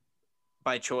daily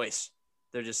by choice.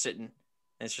 They're just sitting, and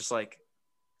it's just like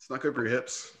It's not good for your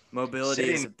hips. mobility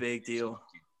is a big deal.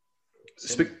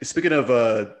 Speaking of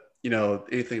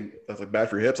anything that's like bad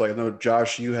for your hips, like I know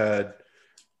Josh, you had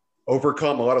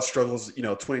overcome a lot of struggles.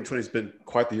 2020 has been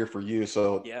quite the year for you.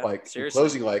 So Yeah, like in seriously.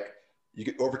 closing, like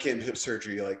you overcame hip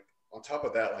surgery. Like on top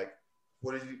of that, like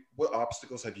what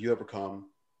obstacles have you overcome?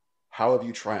 How have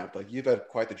you triumphed? Like you've had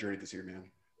quite the journey this year,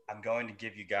 man. I'm going to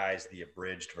give you guys the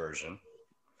abridged version.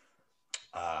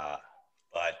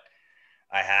 But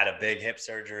I had a big hip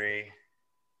surgery,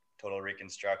 total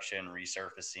reconstruction,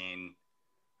 resurfacing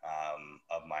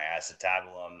of my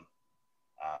acetabulum.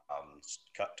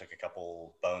 Took a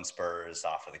couple bone spurs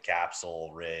off of the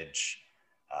capsule ridge,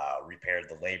 repaired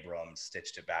the labrum,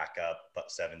 stitched it back up,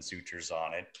 put 7 sutures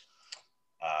on it.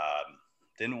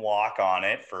 Didn't walk on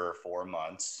it for 4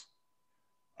 months.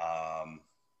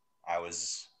 I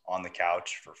was on the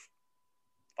couch for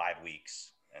 5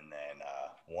 weeks, and then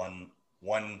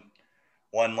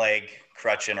one leg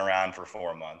crutching around for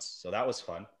 4 months. So that was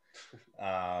fun.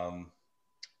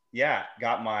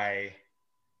 Got my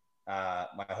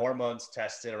hormones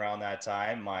tested around that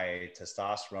time. My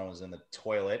testosterone was in the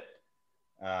toilet.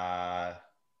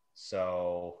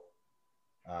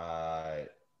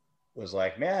 Was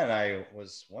like, man, I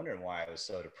was wondering why I was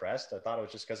so depressed. I thought it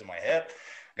was just because of my hip.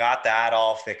 Got that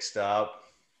all fixed up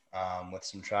with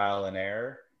some trial and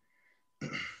error.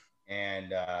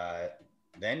 And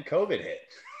then COVID hit.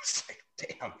 It's like,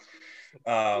 damn.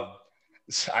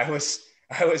 So I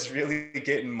was really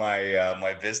getting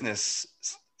my business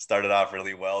started off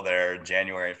really well there in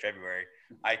January and February.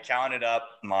 I counted up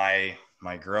my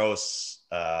gross,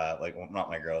 not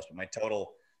my gross, but my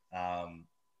total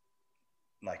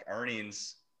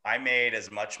earnings. I made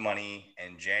as much money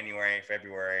in January,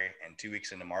 February, and 2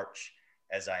 weeks into March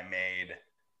as I made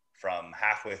from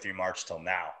halfway through March till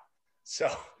now.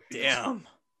 So Damn.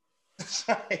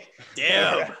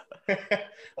 Damn.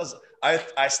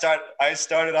 I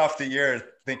started off the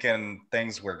year thinking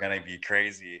things were gonna be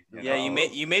crazy.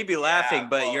 You may be laughing,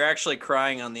 but you're actually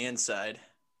crying on the inside.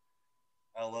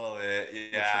 A little bit,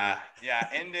 yeah.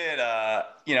 Ended,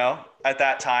 at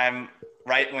that time,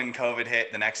 right when COVID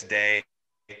hit, the next day,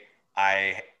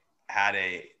 I had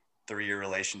a 3-year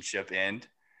relationship end,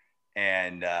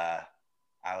 and I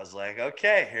was like,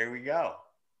 okay, here we go.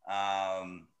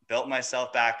 Built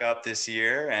myself back up this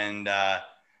year, and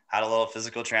had a little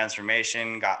physical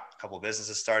transformation, got a couple of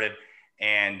businesses started,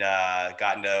 and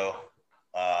got into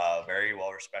a very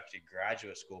well-respected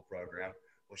graduate school program,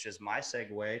 which is my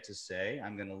segue to say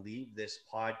I'm going to leave this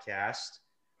podcast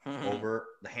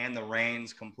hand the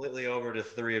reins completely over to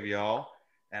 3 of y'all,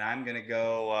 and I'm going to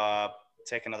go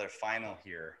take another final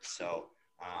here. So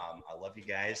I love you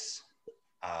guys.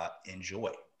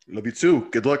 Enjoy. Love you too.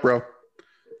 Good luck, bro.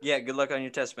 Yeah, good luck on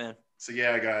your test, man. So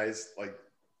yeah, guys, like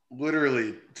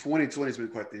literally 2020 has been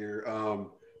quite the year.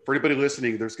 For anybody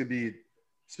listening, there's going to be,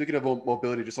 speaking of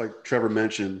mobility, just like Trevor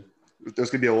mentioned,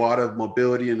 there's going to be a lot of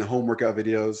mobility and home workout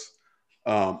videos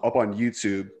up on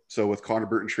YouTube. So with Connor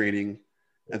Burton Training,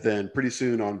 and then pretty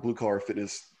soon on Blue Collar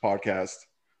Fitness Podcast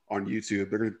on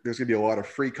YouTube, there's going to be a lot of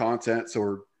free content. So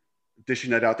we're dishing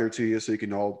that out there to you so you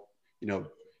can all,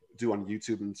 do on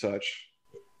YouTube and such.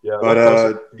 Yeah, but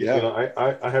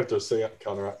I have to say,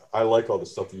 Connor, I like all the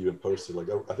stuff that you've been posting. Like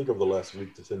I think over the last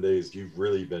week to 10 days, you've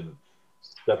really been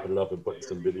stepping it up and putting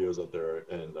some videos out there,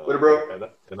 and I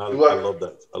love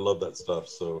that. I love that stuff.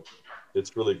 So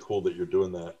it's really cool that you're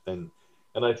doing that, and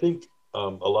I think a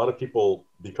lot of people,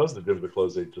 because the gyms are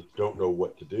closed, they just don't know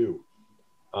what to do.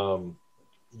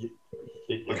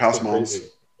 Like house moms. Crazy.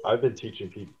 I've been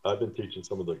teaching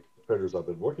some of the trainers I've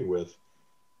been working with,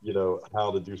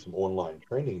 how to do some online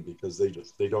training, because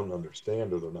they don't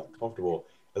understand, or they're not comfortable.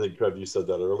 I think, Trev, you said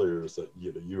that earlier, is that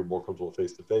you were more comfortable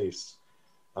face to face.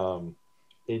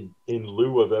 In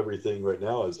lieu of everything right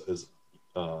now, is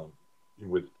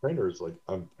with trainers, like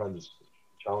I'm trying to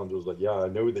challenge those, like, yeah, I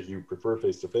know that you prefer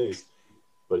face to face,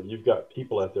 but you've got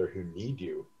people out there who need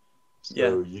you,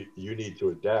 so you need to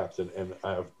adapt. And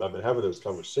I've been having those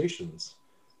conversations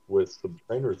with some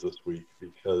trainers this week,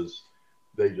 because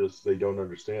they don't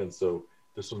understand. So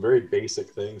there's some very basic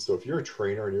things. So if you're a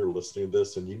trainer and you're listening to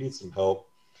this and you need some help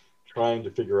trying to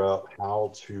figure out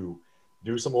how to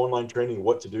do some online training,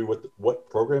 what to do, what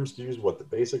programs to use, what the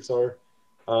basics are,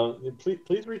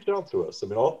 Please reach out to us. I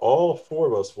mean, all four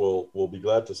of us will be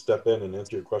glad to step in and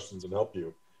answer your questions and help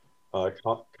you.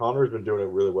 Connor's been doing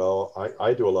it really well.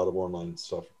 I do a lot of online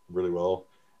stuff really well.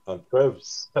 Trev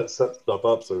sets stuff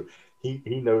up, so he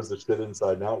knows the shit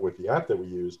inside and out with the app that we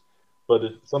use. But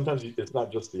sometimes it's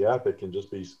not just the app; it can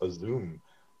just be a Zoom,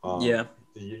 Yeah.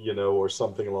 Or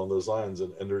something along those lines.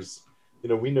 And there's,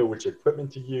 we know which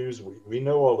equipment to use. We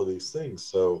know all of these things.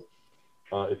 So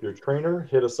if you're a trainer,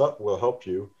 hit us up. We'll help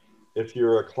you. If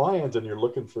you're a client and you're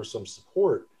looking for some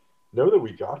support, know that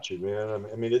we got you, man.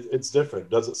 I mean, it's different.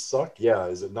 Does it suck? Yeah.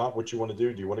 Is it not what you want to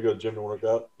do? Do you want to go to the gym to work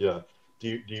out? Yeah.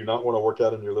 Do you not want to work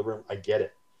out in your living room? I get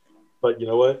it. But you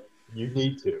know what? You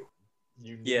need to.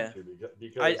 You need Yeah. to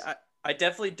because I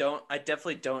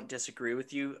definitely don't disagree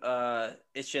with you.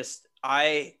 It's just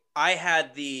I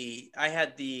had the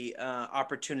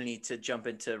opportunity to jump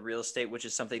into real estate, which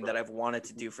is something that I've wanted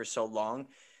to do for so long.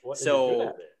 well, and you're good So,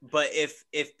 at it. but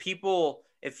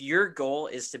if your goal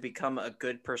is to become a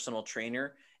good personal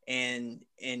trainer and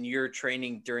you're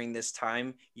training during this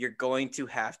time, you're going to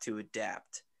have to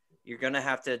adapt. You're going to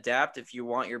have to adapt if you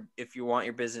want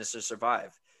your business to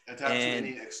survive. Adapt to And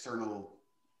any external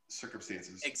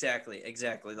circumstances. exactly.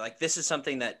 Like this is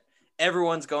something that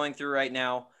everyone's going through right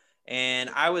now. And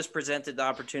I was presented the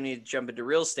opportunity to jump into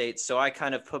real estate. So I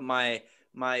kind of put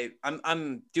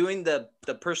I'm doing the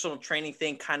personal training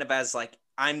thing kind of as like,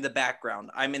 I'm the background.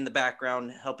 I'm in the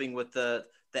background helping with the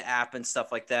app and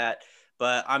stuff like that.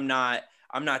 But I'm not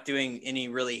doing any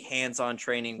really hands-on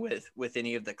training with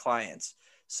any of the clients.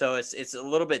 So it's a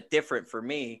little bit different for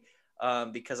me.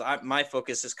 Because my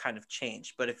focus has kind of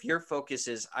changed. But if your focus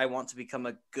is, I want to become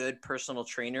a good personal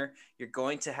trainer, you're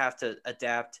going to have to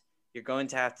adapt. You're going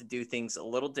to have to do things a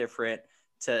little different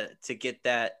to get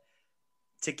that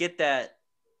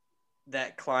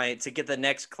client, to get the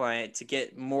next client, to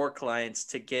get more clients,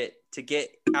 to get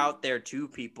out there to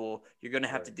people. You're going to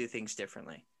have to do things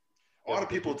differently. A lot of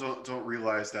people don't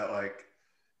realize that, like,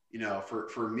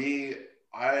 for me,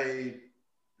 I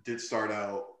did start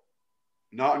out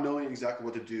not knowing exactly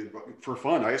what to do, but for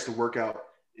fun, I used to work out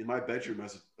in my bedroom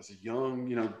as a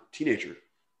young, teenager.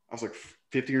 I was like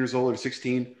 15 years old or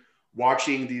 16,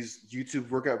 watching these YouTube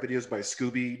workout videos by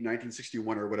Scooby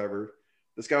 1961 or whatever.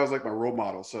 This guy was like my role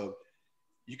model. So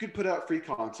you could put out free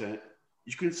content.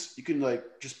 You can like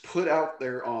just put out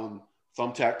there on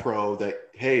Thumbtack Pro that,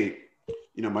 hey,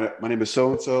 my name is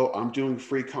so-and-so. I'm doing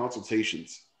free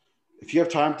consultations. If you have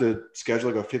time to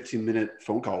schedule like a 15-minute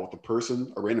phone call with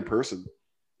a random person,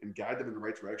 and guide them in the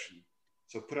right direction.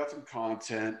 So put out some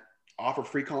content, offer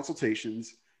free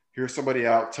consultations, hear somebody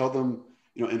out, tell them,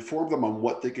 inform them on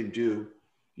what they can do.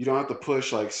 You don't have to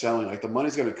push like selling, like the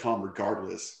money's going to come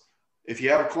regardless. If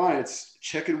you have clients,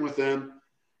 check in with them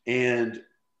and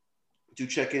do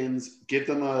check-ins, give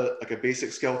them a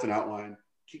basic skeleton outline,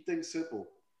 keep things simple.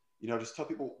 Just tell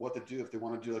people what to do if they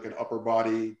want to do like an upper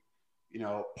body,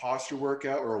 posture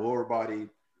workout or a lower body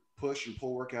push and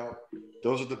pull workout.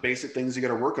 Those are the basic things you got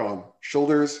to work on: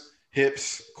 shoulders,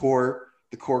 hips, core.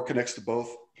 The core connects to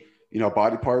both,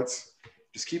 body parts.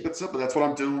 Just keep it simple. That's what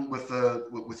I'm doing with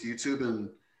YouTube.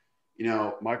 And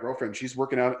my girlfriend, she's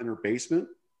working out in her basement.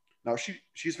 Now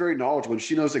she's very knowledgeable and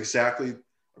she knows exactly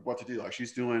what to do. Like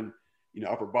she's doing,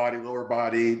 upper body, lower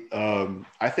body.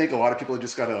 I think a lot of people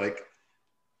just got to like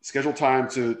schedule time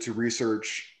to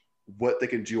research what they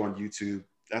can do on YouTube.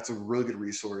 That's a really good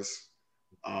resource.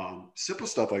 Simple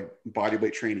stuff like body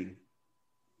weight training.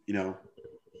 You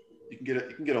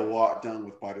can get a lot done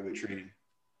with body weight training.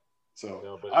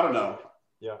 So I don't know.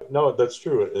 Yeah, no, that's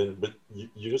true. But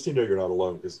you just need to know you're not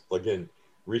alone. Because again,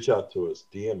 reach out to us,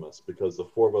 DM us, because the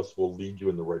four of us will lead you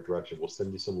in the right direction. We'll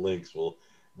send you some links.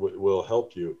 We'll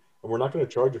help you, and we're not going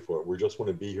to charge you for it. We just want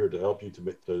to be here to help you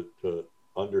to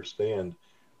understand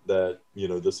that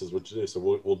this is what you do.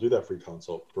 So we'll do that free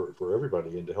consult for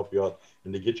everybody and to help you out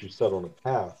and to get you set on a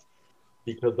path,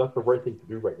 because that's the right thing to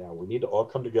do right now. We need to all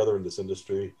come together in this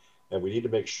industry, and we need to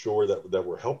make sure that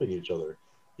we're helping each other,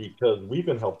 because we've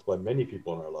been helped by many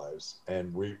people in our lives,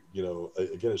 and we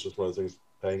again, it's just one of the things,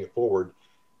 paying it forward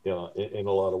in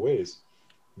a lot of ways.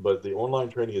 But the online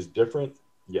training is different,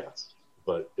 yes,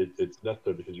 but it's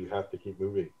necessary because you have to keep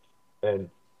moving. And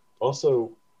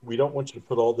also, we don't want you to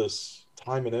put all this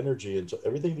time and energy into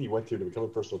everything that you went through to become a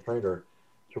personal trainer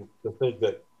to think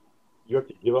that you have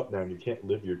to give up now and you can't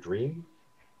live your dream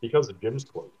because the gym's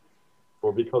closed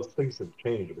or because things have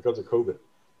changed or because of COVID.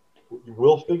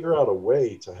 We'll figure out a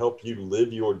way to help you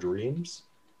live your dreams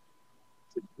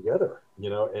together,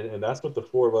 and that's what the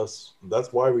four of us,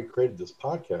 that's why we created this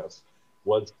podcast,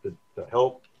 was to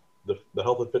help the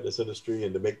health and fitness industry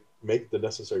and to make make the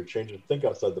necessary changes, think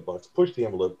outside the box, push the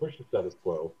envelope, push the status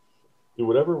quo, do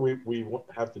whatever we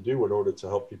have to do in order to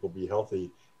help people be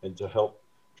healthy and to help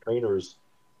trainers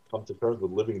come to terms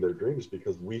with living their dreams,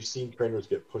 because we've seen trainers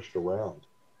get pushed around,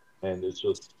 and it's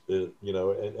just and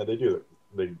they do it.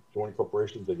 They join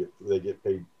corporations, they get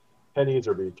paid pennies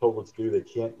or being told what to do. They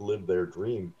can't live their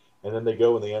dream, and then they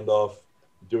go and they end off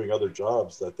doing other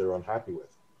jobs that they're unhappy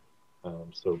with.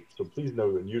 So please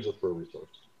know and use us for a resource.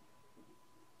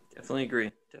 Definitely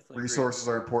agree. Resources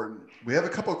are important. We have a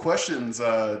couple of questions.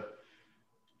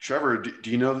 Trevor,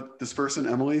 do you know this person,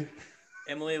 Emily?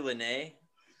 Emily Lene.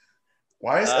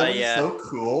 Why is Emily so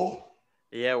cool?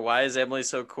 Yeah, why is Emily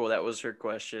so cool? That was her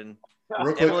question.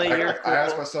 Real quick, Emily, I cool.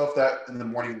 ask myself that in the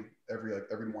morning,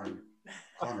 every morning.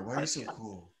 Connor, why are you so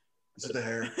cool? Is it the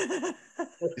hair?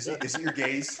 Is it your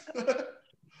gaze?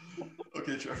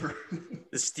 Okay, Trevor.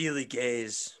 The steely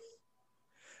gaze.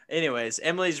 Anyways,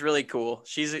 Emily's really cool.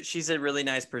 She's a really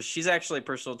nice person. She's actually a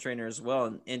personal trainer as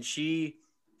well, and she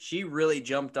really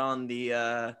jumped on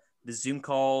the Zoom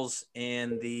calls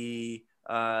and the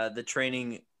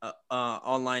training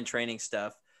online training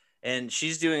stuff. And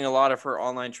she's doing a lot of her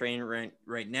online training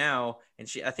right now. And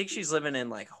I think she's living in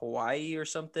like Hawaii or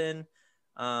something.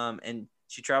 And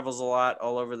she travels a lot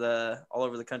all over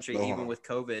the country, even with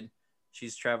COVID.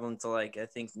 She's traveling to like, I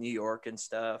think New York and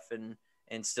stuff,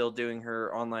 and still doing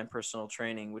her online personal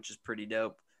training, which is pretty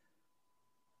dope.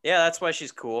 Yeah, that's why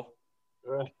she's cool.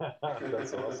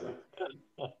 That's awesome.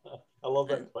 I love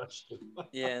that question.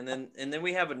 Yeah, and then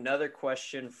we have another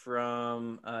question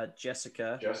from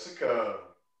Jessica.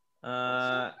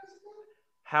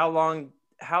 How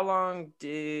long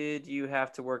did you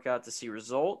have to work out to see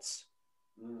results?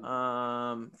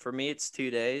 For me it's 2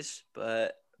 days,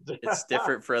 but it's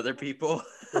different for other people.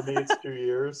 For me it's 2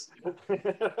 years.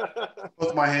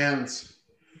 Both my hands,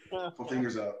 both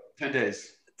fingers up. 10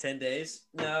 days. 10 days?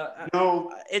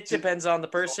 No. It depends on the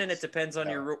person. It depends on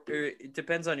your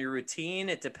routine.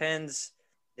 It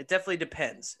definitely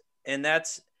depends. And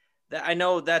I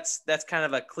know that's kind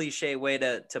of a cliche way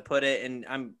to put it. And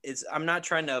I'm not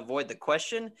trying to avoid the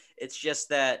question. It's just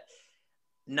that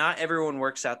not everyone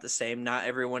works out the same. Not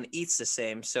everyone eats the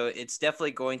same. So it's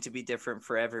definitely going to be different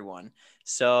for everyone.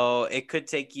 So it could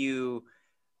take you,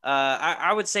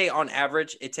 I would say on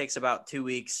average, it takes about 2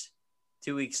 weeks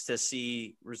to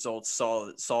see results,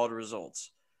 solid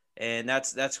results. And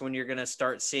that's when you're going to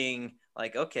start seeing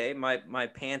like, okay, my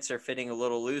pants are fitting a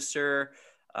little looser.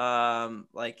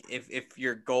 Like if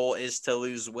your goal is to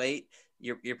lose weight,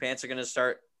 your pants are going to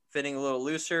start fitting a little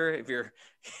looser. If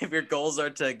your goals are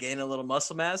to gain a little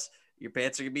muscle mass, your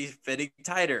pants are going to be fitting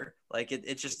tighter. Like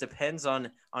it just depends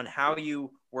on how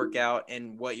you work out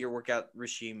and what your workout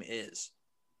regime is.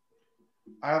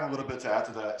 I have a little bit to add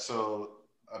to that. So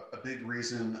a big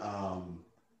reason,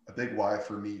 a big why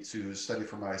for me to study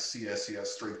for my CSCS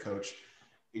strength coach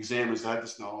exam is to have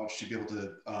this knowledge to be able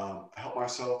to help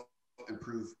myself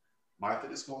improve my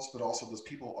fitness goals, but also those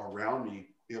people around me.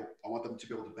 I want them to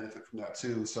be able to benefit from that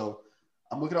too. So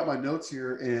I'm looking at my notes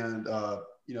here, and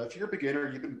if you're a beginner,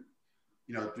 you've been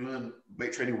doing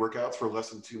weight training workouts for less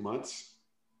than 2 months,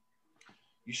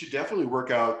 you should definitely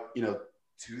work out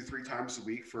 2-3 times a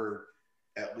week for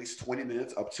at least 20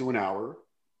 minutes up to an hour.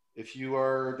 If you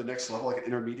are the next level, like an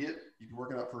intermediate, you've been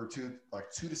working out for 2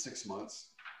 to 6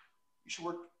 months. You should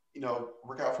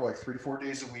work out for like 3 to 4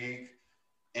 days a week.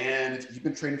 And if you've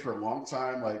been training for a long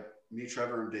time, like me,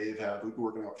 Trevor, and Dave we've been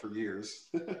working out for years.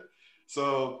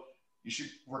 So you should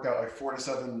work out like 4 to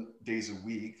 7 days a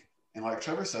week. And like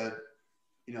Trevor said,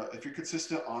 if you're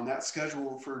consistent on that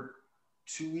schedule for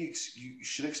 2 weeks, you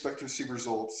should expect to see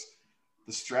results.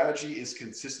 The strategy is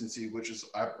consistency, which is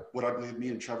what I believe me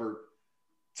and Trevor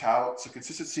tout. So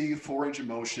consistency, full range of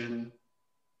motion.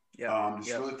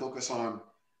 Really focus on,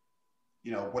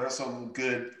 what are some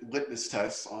good litmus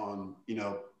tests on,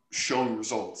 showing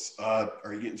results?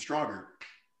 Are you getting stronger?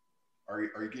 Are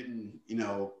you getting,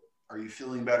 are you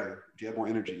feeling better? Do you have more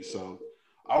energy? So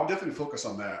I would definitely focus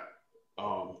on that.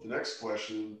 The next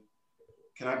question,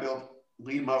 can I build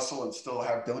lean muscle and still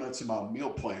have donuts in my meal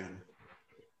plan?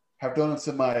 Have donuts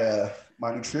in my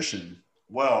nutrition?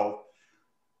 Well,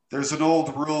 there's an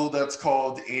old rule that's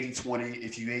called 80-20.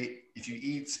 If you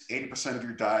eat 80% of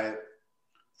your diet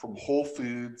from whole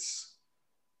foods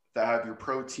that have your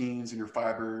proteins and your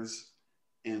fibers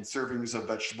and servings of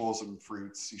vegetables and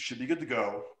fruits, you should be good to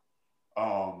go.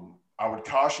 I would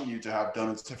caution you to have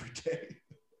donuts every day.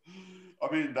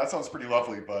 I mean, that sounds pretty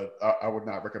lovely, but I would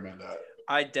not recommend that.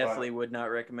 I definitely would not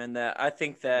recommend that. I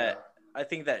think that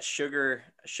sugar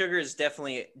is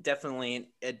definitely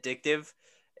addictive,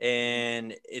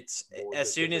 and it's More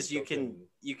as soon addictive as than you can cocaine.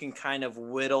 you can kind of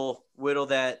whittle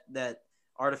that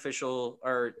artificial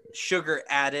or sugar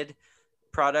added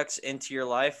products into your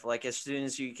life. Like as soon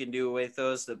as you can do away with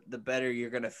those, the better you're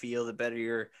gonna feel, the better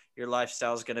your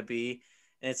lifestyle is gonna be.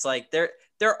 And it's like there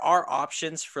are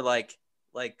options for like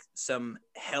some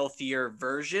healthier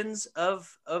versions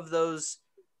of those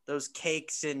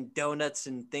cakes and donuts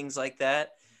and things like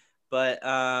that. But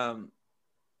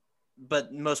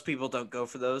most people don't go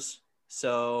for those.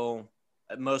 So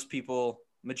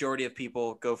majority of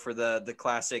people go for the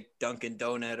classic Dunkin'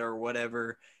 Donut or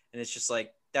whatever, and it's just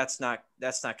like that's not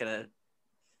gonna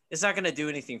it's not gonna do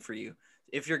anything for you.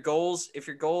 If your goal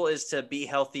is to be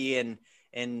healthy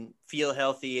and feel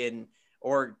healthy and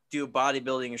or do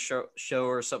bodybuilding show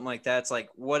or something like that, it's like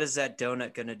what is that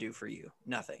donut gonna do for you?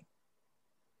 Nothing.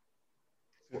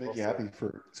 It's gonna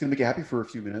make you happy for a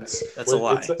few minutes. That's a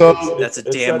lie. It's That's a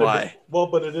damn that lie. Well,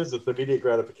 but it's immediate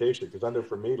gratification because I know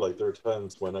for me, like there are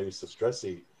times when I used to stress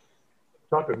eat,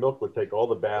 chocolate milk would take all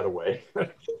the bad away.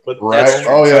 But Right?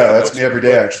 Oh yeah, that's me every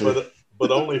day actually.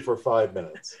 but only for 5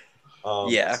 minutes.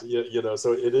 Yeah. So, you know,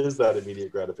 so it is that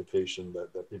immediate gratification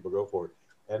that people go for.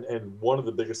 And one of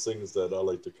the biggest things that I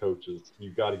like to coach is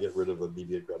you got to get rid of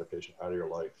immediate gratification out of your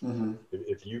life. Mhm.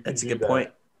 If you can That's a do good that,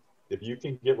 point. if you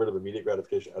can get rid of immediate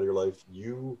gratification out of your life,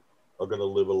 you are going to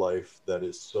live a life that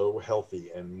is so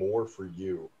healthy and more for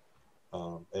you.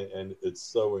 And it's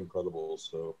so incredible.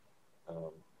 So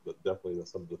but definitely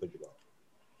that's something to think about.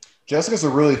 Jessica's a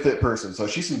really fit person, so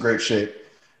she's in great shape.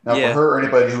 Now, Yeah. for her or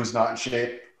anybody who's not in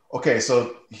shape, okay,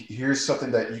 so here's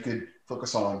something that you could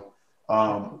focus on.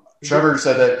 Trevor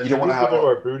said that you don't want to have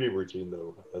our booty routine,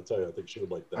 though. I'll tell you, I think she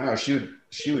would like that. I know she would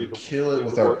kill it She with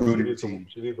needs our to work- booty she needs to- routine.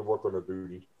 She needs to work on her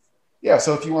booty. Yeah,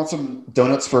 so if you want some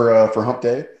donuts for Hump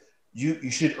Day,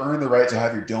 you should earn the right to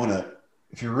have your donut.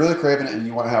 If you're really craving it and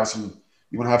you want to have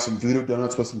some voodoo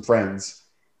donuts with some friends,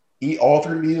 eat all of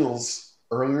your meals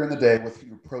earlier in the day with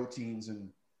your proteins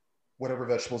and whatever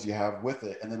vegetables you have with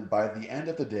it, and then by the end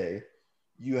of the day,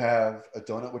 you have a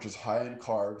donut which is high in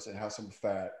carbs and has some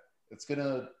fat. It's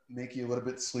gonna make you a little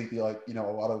bit sleepy, like a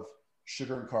lot of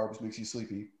sugar and carbs makes you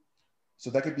sleepy. So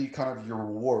that could be kind of your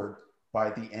reward by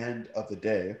the end of the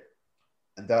day,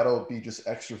 and that'll be just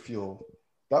extra fuel.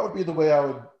 That would be the way I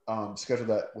would schedule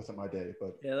that within my day.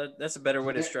 But Yeah, that's a better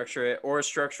way to structure it, or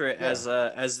structure it as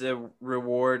the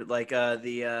reward, like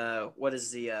the what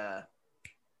is the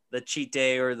cheat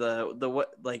day or the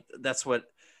what, like that's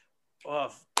what.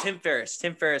 Oh, Tim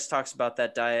Ferriss talks about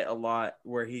that diet a lot,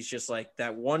 where he's just like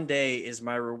that one day is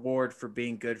my reward for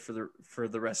being good for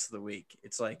the rest of the week.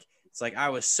 It's like I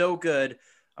was so good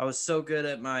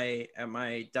at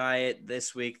my diet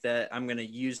this week that I'm gonna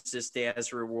use this day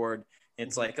as a reward.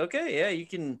 It's like, okay, yeah, you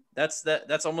can. That's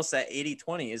almost that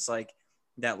 80-20. It's like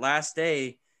that last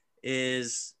day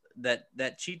is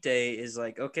that cheat day is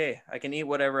like, okay, I can eat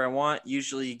whatever I want.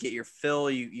 Usually you get your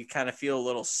fill, you kind of feel a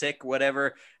little sick,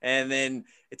 whatever, and then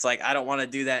it's like I don't want to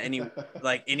do that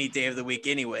any day of the week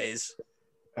anyways.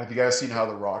 have you guys seen how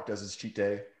The Rock does his cheat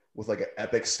day with like an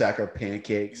epic stack of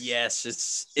pancakes? Yes,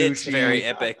 it's Sushi. very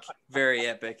epic, very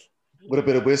epic. A little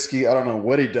bit of whiskey. I don't know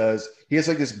what he does. He has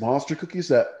like this monster cookies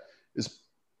that is.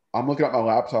 I'm looking at my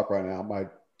laptop right now, my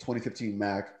 2015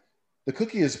 Mac. The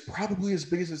cookie is probably as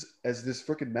big as this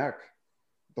freaking Mac.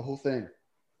 The whole thing.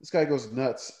 This guy goes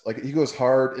nuts. Like he goes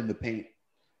hard in the paint,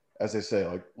 as they say.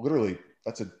 Like literally,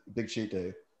 that's a big cheat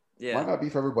day. Yeah. Might not be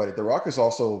for everybody. The Rock is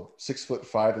also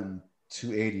 6'5" and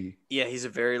 280. Yeah, he's a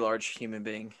very large human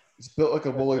being. He's built like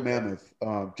a woolly mammoth.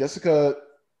 Jessica,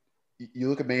 you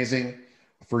look amazing.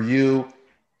 For you,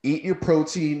 eat your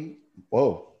protein.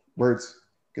 Whoa, words.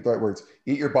 Get the right words.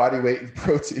 Eat your body weight in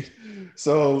protein.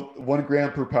 So 1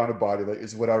 gram per pound of body weight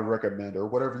is what I would recommend, or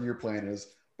whatever your plan is.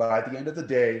 But at the end of the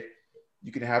day,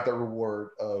 you can have that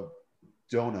reward of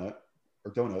donut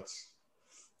or donuts.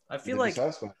 I feel like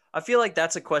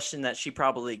that's a question that she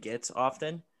probably gets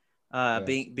often,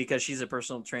 because she's a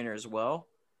personal trainer as well.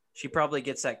 She probably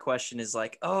gets that question is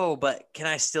like, oh, but can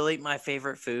I still eat my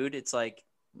favorite food? It's like,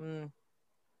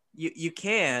 you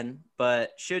can,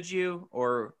 but should you?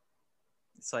 Or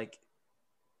it's like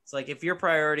if your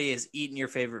priority is eating your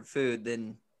favorite food,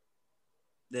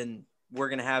 then we're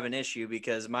gonna have an issue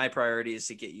because my priority is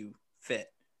to get you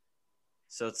fit.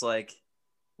 So it's like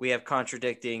we have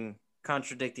contradicting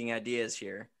ideas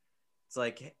here. It's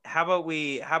like how about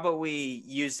we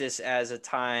use this as a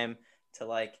time to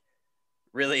like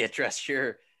really address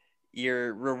your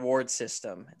reward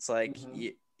system. It's like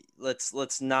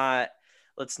let's not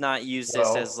use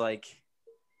this as like.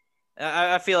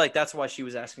 I feel like that's why she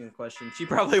was asking the question. She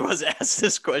probably was asked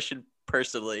this question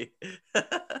personally.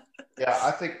 Yeah,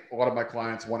 I think a lot of my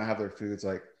clients want to have their foods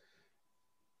like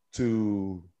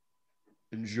to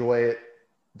enjoy it.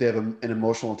 They have an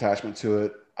emotional attachment to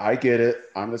it. I get it.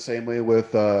 I'm the same way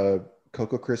with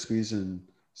Cocoa Krispies and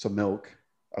some milk.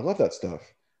 I love that stuff.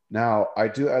 Now, I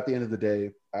do at the end of the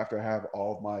day, after I have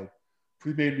all of my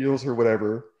pre-made meals or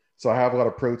whatever, so I have a lot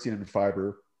of protein and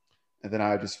fiber, and then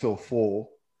I just feel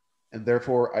full, and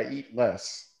therefore I eat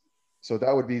less. So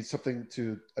that would be something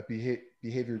to a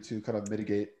behavior to kind of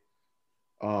mitigate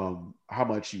how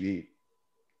much you eat.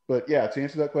 But yeah, to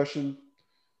answer that question,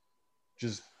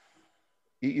 just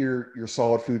eat your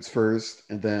solid foods first,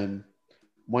 and then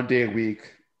one day a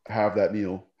week have that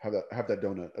meal, have that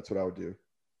donut. That's what I would do.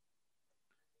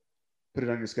 Put it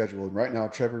on your schedule. And right now,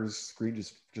 Trevor's screen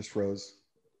just froze.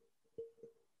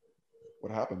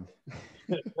 What happened?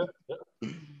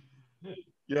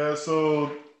 Yeah,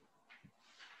 so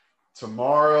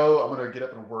tomorrow I'm gonna get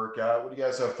up and work out. What do you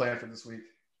guys have planned for this week?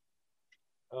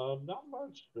 Not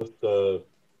much. Just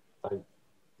I,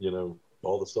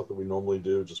 all the stuff that we normally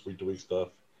do, just week to week stuff.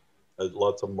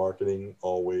 Lots of marketing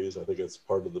always. I think it's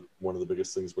part of one of the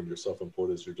biggest things when you're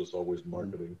self-employed is you're just always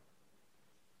marketing.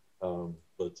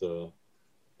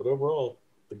 But overall,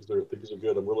 things are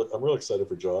good. I'm really excited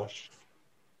for Josh.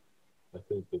 I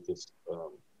think that this,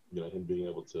 him being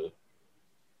able to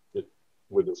get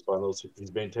with his finals,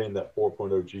 he's maintained that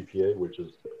 4.0 GPA, which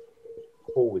is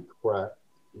holy crap.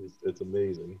 It's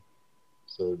amazing.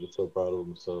 So just so proud of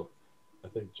him. So I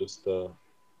think just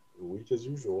week as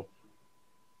usual.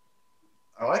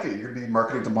 I like it. You're gonna be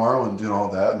marketing tomorrow and doing all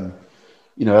that, and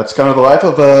that's kind of the life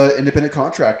of an independent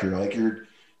contractor. Like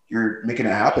you're making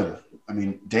it happen. I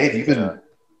mean, Dave, you've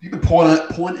been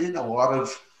pulling in a lot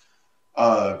of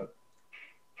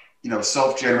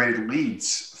self-generated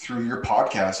leads through your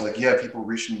podcast. Like you have people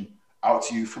reaching out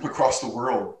to you from across the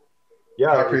world.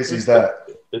 Yeah, how crazy is that?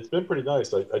 It's been pretty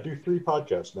nice. I do 3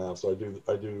 podcasts now. So I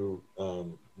do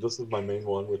this is my main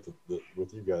one with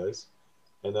you guys,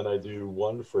 and then I do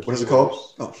one for what healers. Is it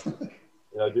called? Oh.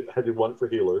 Yeah, I do one for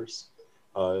healers,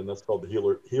 and that's called the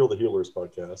Heal the Healers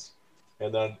podcast.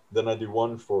 And then I do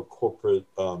one for corporate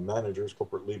managers,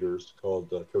 corporate leaders,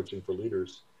 called Coaching for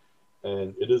Leaders.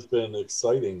 And it has been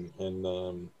exciting, and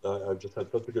I've just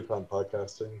had such a good time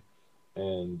podcasting,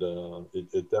 and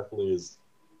it definitely is.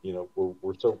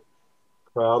 We're so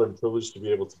proud and privileged to be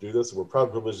able to do this. We're proud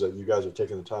and privileged that you guys are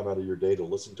taking the time out of your day to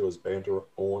listen to us banter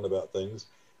on about things.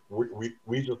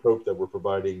 We just hope that we're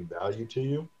providing value to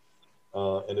you.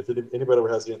 And if anybody ever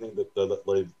has anything that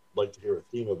they'd like to hear a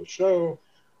theme of a show,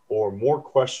 or more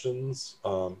questions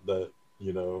that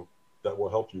will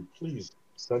help you, please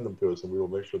send them to us, and we will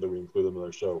make sure that we include them in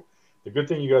our show. The good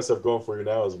thing you guys have going for you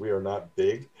now is we are not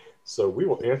big, so we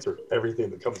will answer everything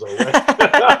that comes our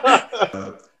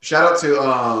way. Shout out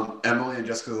to Emily and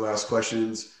Jessica who asked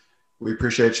questions. We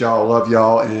appreciate y'all. Love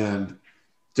y'all. And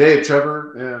Dave,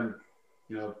 Trevor, and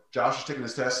Josh is taking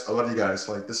this test. I love you guys.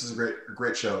 Like, this is a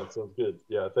great show. That sounds good.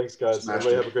 Yeah, thanks guys.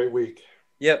 Everybody have a great week.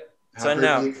 Yep. Sign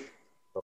out. Week.